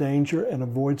foresees the danger and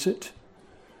avoids it.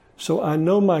 So I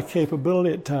know my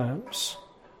capability at times.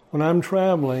 When I'm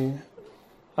traveling,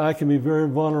 I can be very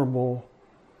vulnerable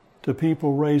to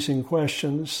people raising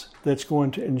questions that's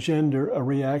going to engender a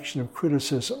reaction of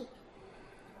criticism.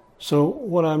 So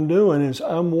what I'm doing is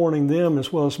I'm warning them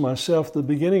as well as myself at the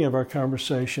beginning of our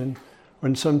conversation,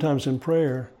 and sometimes in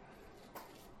prayer,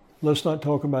 let's not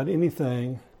talk about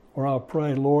anything, or I'll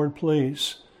pray, Lord,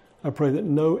 please, I pray that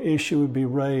no issue would be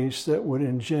raised that would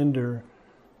engender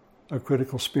a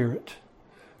critical spirit.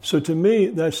 So to me,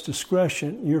 that's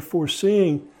discretion. You're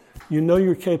foreseeing, you know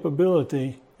your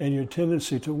capability and your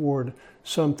tendency toward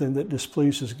something that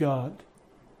displeases God.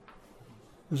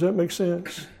 Does that make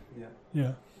sense?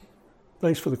 Yeah.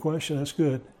 Thanks for the question. That's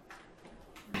good.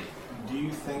 Do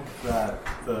you think that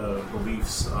the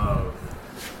beliefs of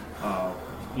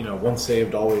once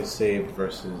saved, always saved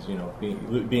versus,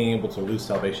 being able to lose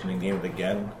salvation and gain it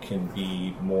again can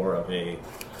be more of a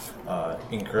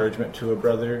encouragement to a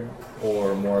brother,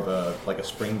 or more of a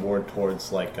springboard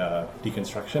towards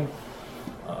deconstruction?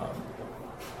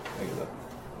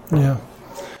 Yeah.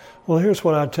 Well, here's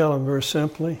what I tell them very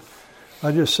simply.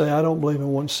 I just say, I don't believe in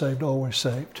once saved, always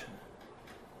saved.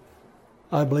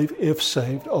 I believe if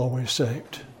saved, always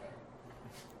saved.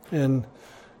 And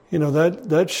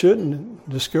that shouldn't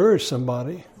discourage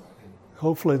somebody.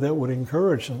 Hopefully that would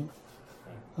encourage them.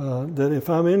 That if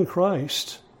I'm in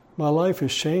Christ, my life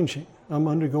is changing. I'm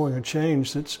undergoing a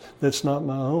change that's not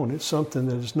my own. It's something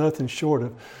that is nothing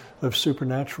short of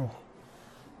supernatural.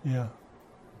 Yeah.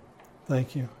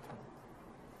 Thank you.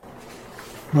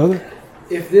 Brother?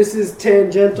 If this is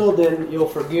tangential, then you'll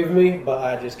forgive me, but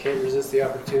I just can't resist the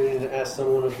opportunity to ask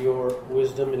someone of your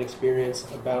wisdom and experience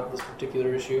about this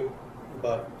particular issue.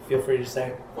 But feel free to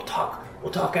say, we'll talk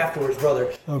afterwards,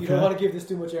 brother. Okay. You don't want to give this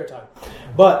too much airtime.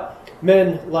 But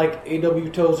men like A.W.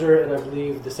 Tozer, and I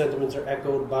believe the sentiments are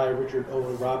echoed by Richard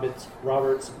Owen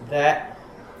Roberts, that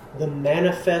the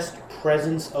manifest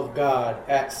presence of God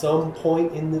at some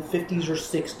point in the 50s or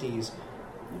 60s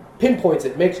pinpoints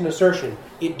it, makes an assertion.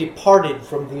 It departed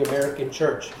from the American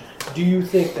church. Do you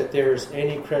think that there's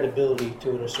any credibility to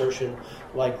an assertion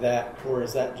like that, or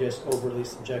is that just overly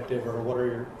subjective, or what are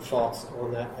your thoughts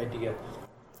on that idea?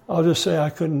 I'll just say I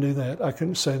couldn't do that. I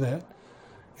couldn't say that.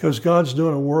 Because God's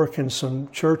doing a work in some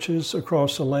churches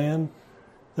across the land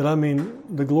that, I mean,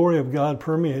 the glory of God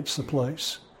permeates the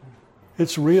place.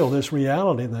 It's real. There's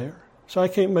reality there. So I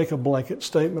can't make a blanket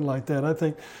statement like that. I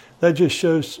think that just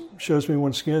shows me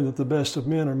once again that the best of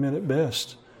men are men at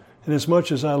best. And as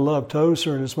much as I love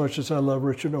Tozer and as much as I love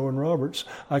Richard Owen Roberts,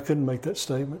 I couldn't make that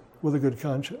statement with a good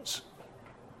conscience.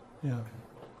 Yeah.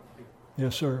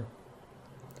 Yes, sir.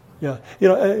 Yeah. You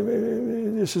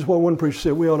know, this is what one preacher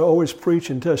said. We ought to always preach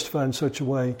and testify in such a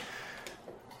way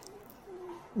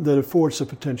that affords the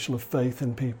potential of faith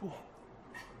in people.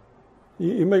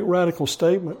 You make radical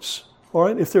statements. All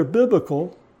right, if they're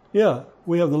biblical, yeah,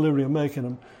 we have the liberty of making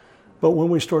them. But when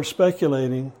we start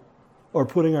speculating or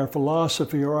putting our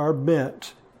philosophy or our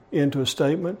bent into a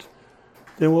statement,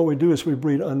 then what we do is we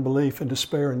breed unbelief and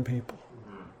despair in people.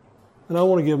 And I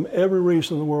want to give them every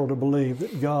reason in the world to believe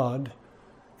that God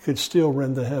could still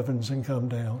rend the heavens and come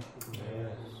down. Yes.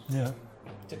 Yeah.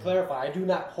 To clarify, I do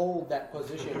not hold that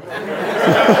position.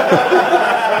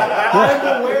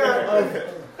 I'm aware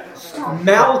of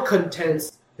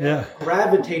malcontents that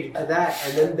gravitated to that,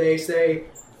 and then they say,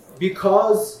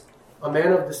 because a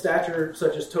man of the stature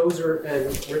such as Tozer and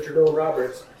Richard Owen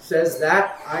Roberts says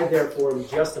that, I therefore am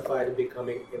justified in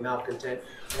becoming a malcontent,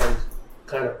 and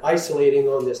kind of isolating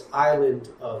on this island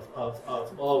of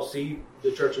oh, see,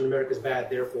 the church in America is bad,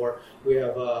 therefore we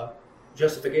have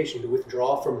justification to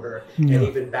withdraw from her and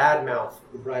even badmouth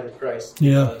the bride of Christ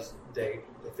because they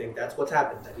think that's what's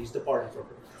happened, that he's departed from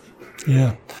her.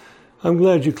 Yeah. I'm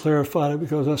glad you clarified it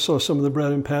because I saw some of the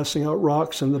brethren passing out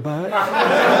rocks in the back.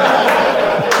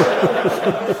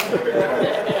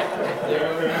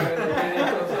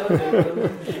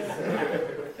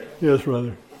 Yes,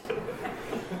 brother.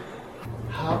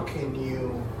 How can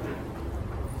you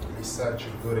be such a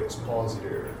good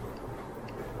expositor,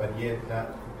 but yet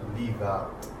not leave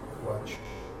out what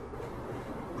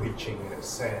you're preaching in a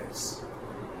sense?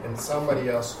 And somebody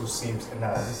else who seems, and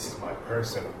now this is my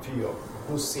personal feel,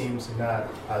 who seems not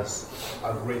as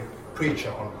a great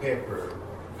preacher on paper,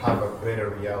 have a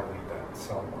greater reality than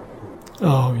someone who...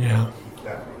 Oh, yeah.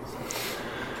 That makes sense.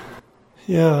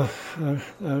 Yeah,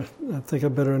 I think I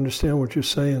better understand what you're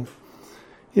saying.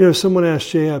 You know, someone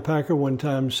asked J.I. Packer one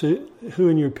time, who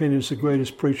in your opinion is the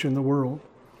greatest preacher in the world?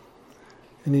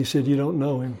 And he said, you don't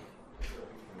know him.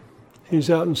 He's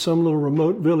out in some little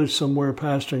remote village somewhere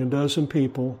pastoring a dozen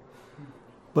people.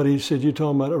 But he said, you're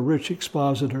talking about a rich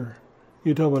expositor.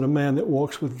 You're talking about a man that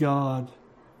walks with God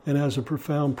and has a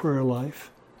profound prayer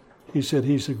life. He said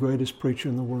he's the greatest preacher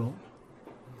in the world.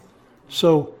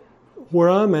 So where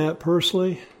I'm at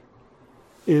personally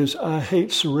is I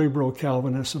hate cerebral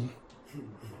Calvinism.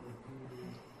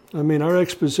 I mean, our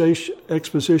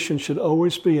exposition should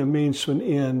always be a means to an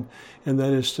end, and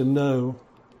that is to know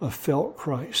a felt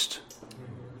Christ.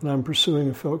 And I'm pursuing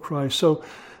a felt Christ. So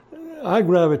I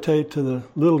gravitate to the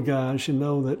little guys, you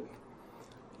know, that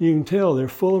you can tell they're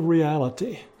full of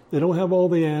reality. They don't have all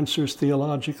the answers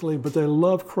theologically, but they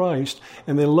love Christ,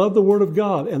 and they love the Word of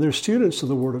God, and they're students of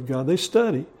the Word of God. They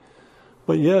study.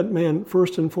 But yet, man,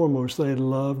 first and foremost, they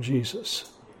love Jesus.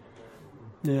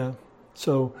 Yeah.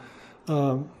 So,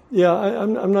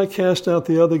 I'm not cast out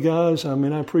the other guys. I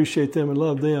mean, I appreciate them and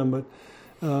love them, but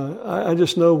I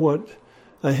just know what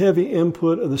a heavy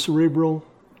input of the cerebral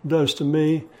does to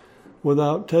me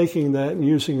without taking that and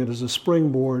using it as a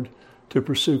springboard to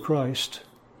pursue Christ.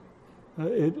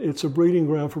 It's a breeding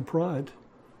ground for pride.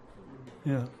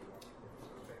 Yeah.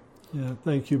 Yeah,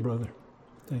 thank you, brother.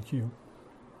 Thank you.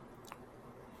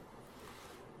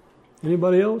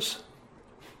 Anybody else?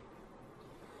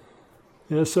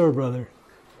 Yes, sir, brother.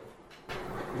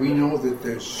 We know that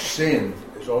there's sin.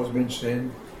 There's always been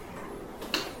sin.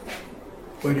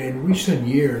 But in recent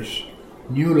years,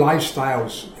 new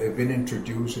lifestyles have been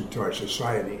introduced into our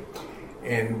society.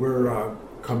 And we're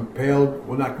compelled,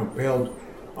 well, not compelled,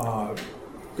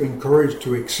 encouraged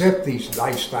to accept these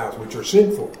lifestyles, which are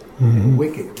sinful and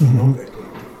wicked. You know that.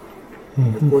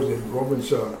 Of course, in Romans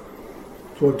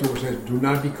 12:2 says, do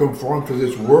not be conformed to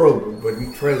this world, but be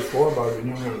transformed by the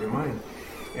renewing of your mind.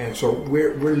 And so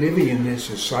we're living in this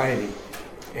society,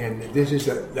 and this is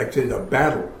like I said, a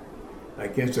battle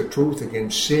against the truth,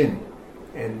 against sin,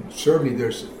 and certainly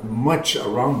there's much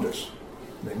around us.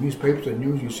 The newspapers and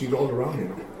news, you see it all around, you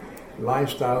know,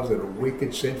 lifestyles that are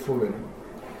wicked, sinful, and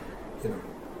you know,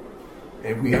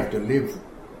 and we have to live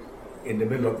in the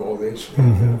middle of all this.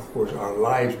 And of course, our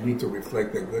lives need to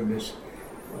reflect the goodness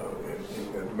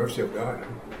and the mercy of God.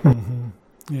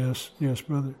 Yes,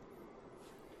 brother.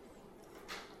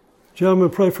 Gentlemen,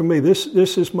 pray for me. This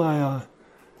is my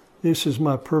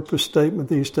purpose statement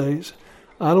these days.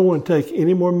 I don't want to take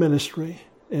any more ministry.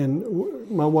 And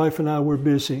my wife and I were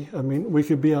busy. I mean, we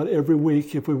could be out every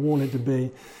week if we wanted to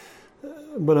be.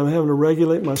 But I'm having to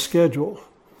regulate my schedule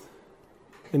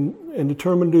and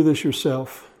determine to do this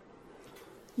yourself.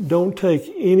 Don't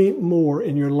take any more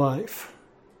in your life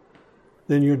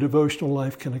than your devotional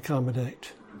life can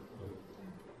accommodate.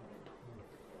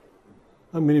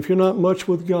 I mean, if you're not much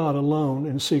with God alone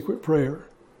in secret prayer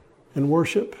and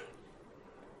worship,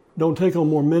 don't take on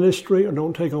more ministry or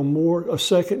don't take on a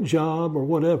second job or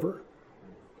whatever.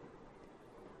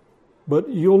 But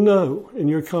you'll know in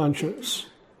your conscience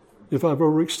if I've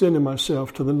overextended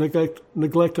myself to the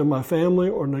neglect of my family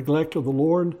or neglect of the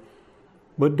Lord.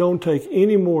 But don't take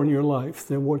any more in your life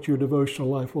than what your devotional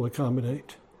life will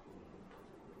accommodate.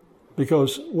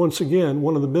 Because, once again,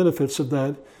 one of the benefits of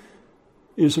that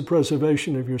is the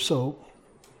preservation of your soul.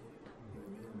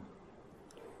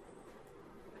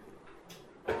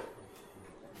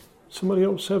 Somebody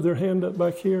else have their hand up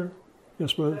back here?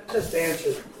 Yes, brother. That just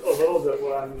answered a little bit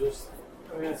what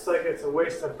it's like it's a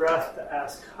waste of breath to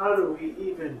ask, how do we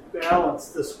even balance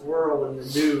this world and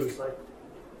the news? Like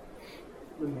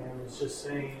the man was just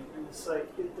saying, and it's like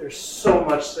there's so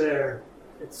much there.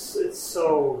 It's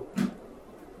so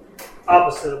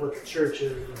opposite of what the church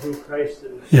is and who Christ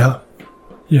is. Yeah.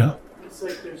 It's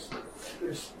like there's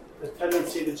a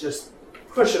tendency to just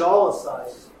push it all aside.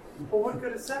 Well, what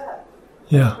good is that?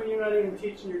 Yeah. When you're not even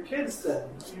teaching your kids then.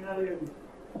 You're not even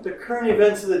the current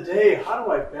events of the day. How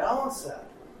do I balance that?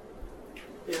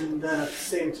 And then at the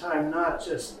same time not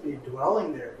just be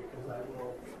dwelling there, because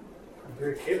I'm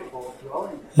very capable of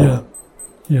dwelling there.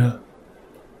 Yeah.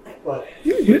 But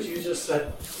you just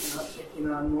said you're not taking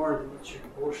on more than what your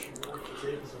devotion is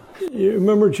able to. You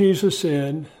remember Jesus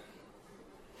said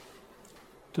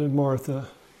to Martha,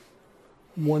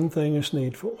 one thing is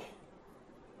needful.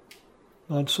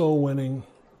 Not soul winning,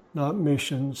 not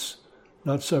missions,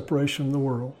 not separation from the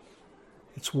world.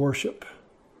 It's worship.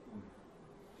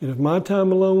 And if my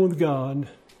time alone with God,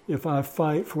 if I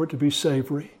fight for it to be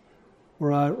savory,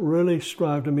 where I really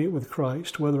strive to meet with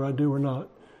Christ, whether I do or not,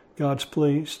 God's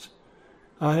pleased,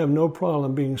 I have no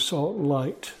problem being salt and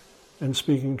light and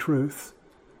speaking truth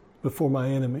before my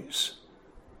enemies.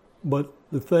 But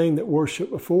the thing that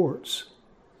worship affords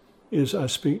is I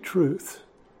speak truth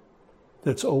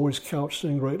that's always couched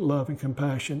in great love and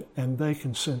compassion, and they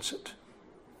can sense it.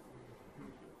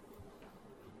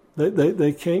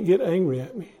 They can't get angry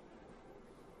at me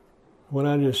when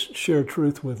I just share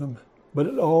truth with them. But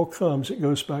it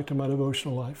goes back to my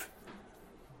devotional life.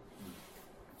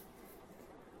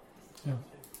 Yeah.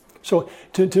 So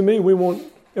to me,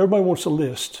 everybody wants a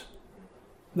list.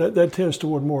 That tends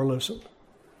toward moralism.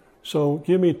 So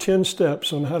give me 10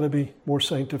 steps on how to be more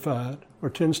sanctified, or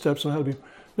 10 steps on how to be...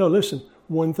 No, listen,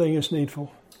 one thing is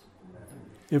needful.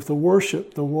 If the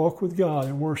walk with God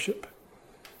and worship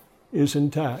is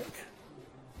intact,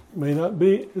 it may not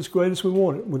be as great as we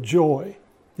want it, with joy,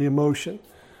 the emotion,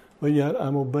 but yet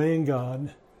I'm obeying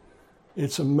God.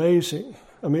 It's amazing.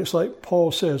 I mean, it's like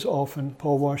Paul says often,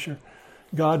 Paul Washer,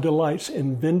 God delights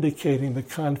in vindicating the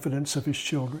confidence of his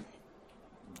children.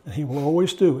 And he will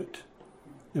always do it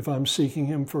if I'm seeking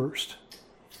him first.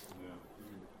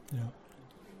 Yeah.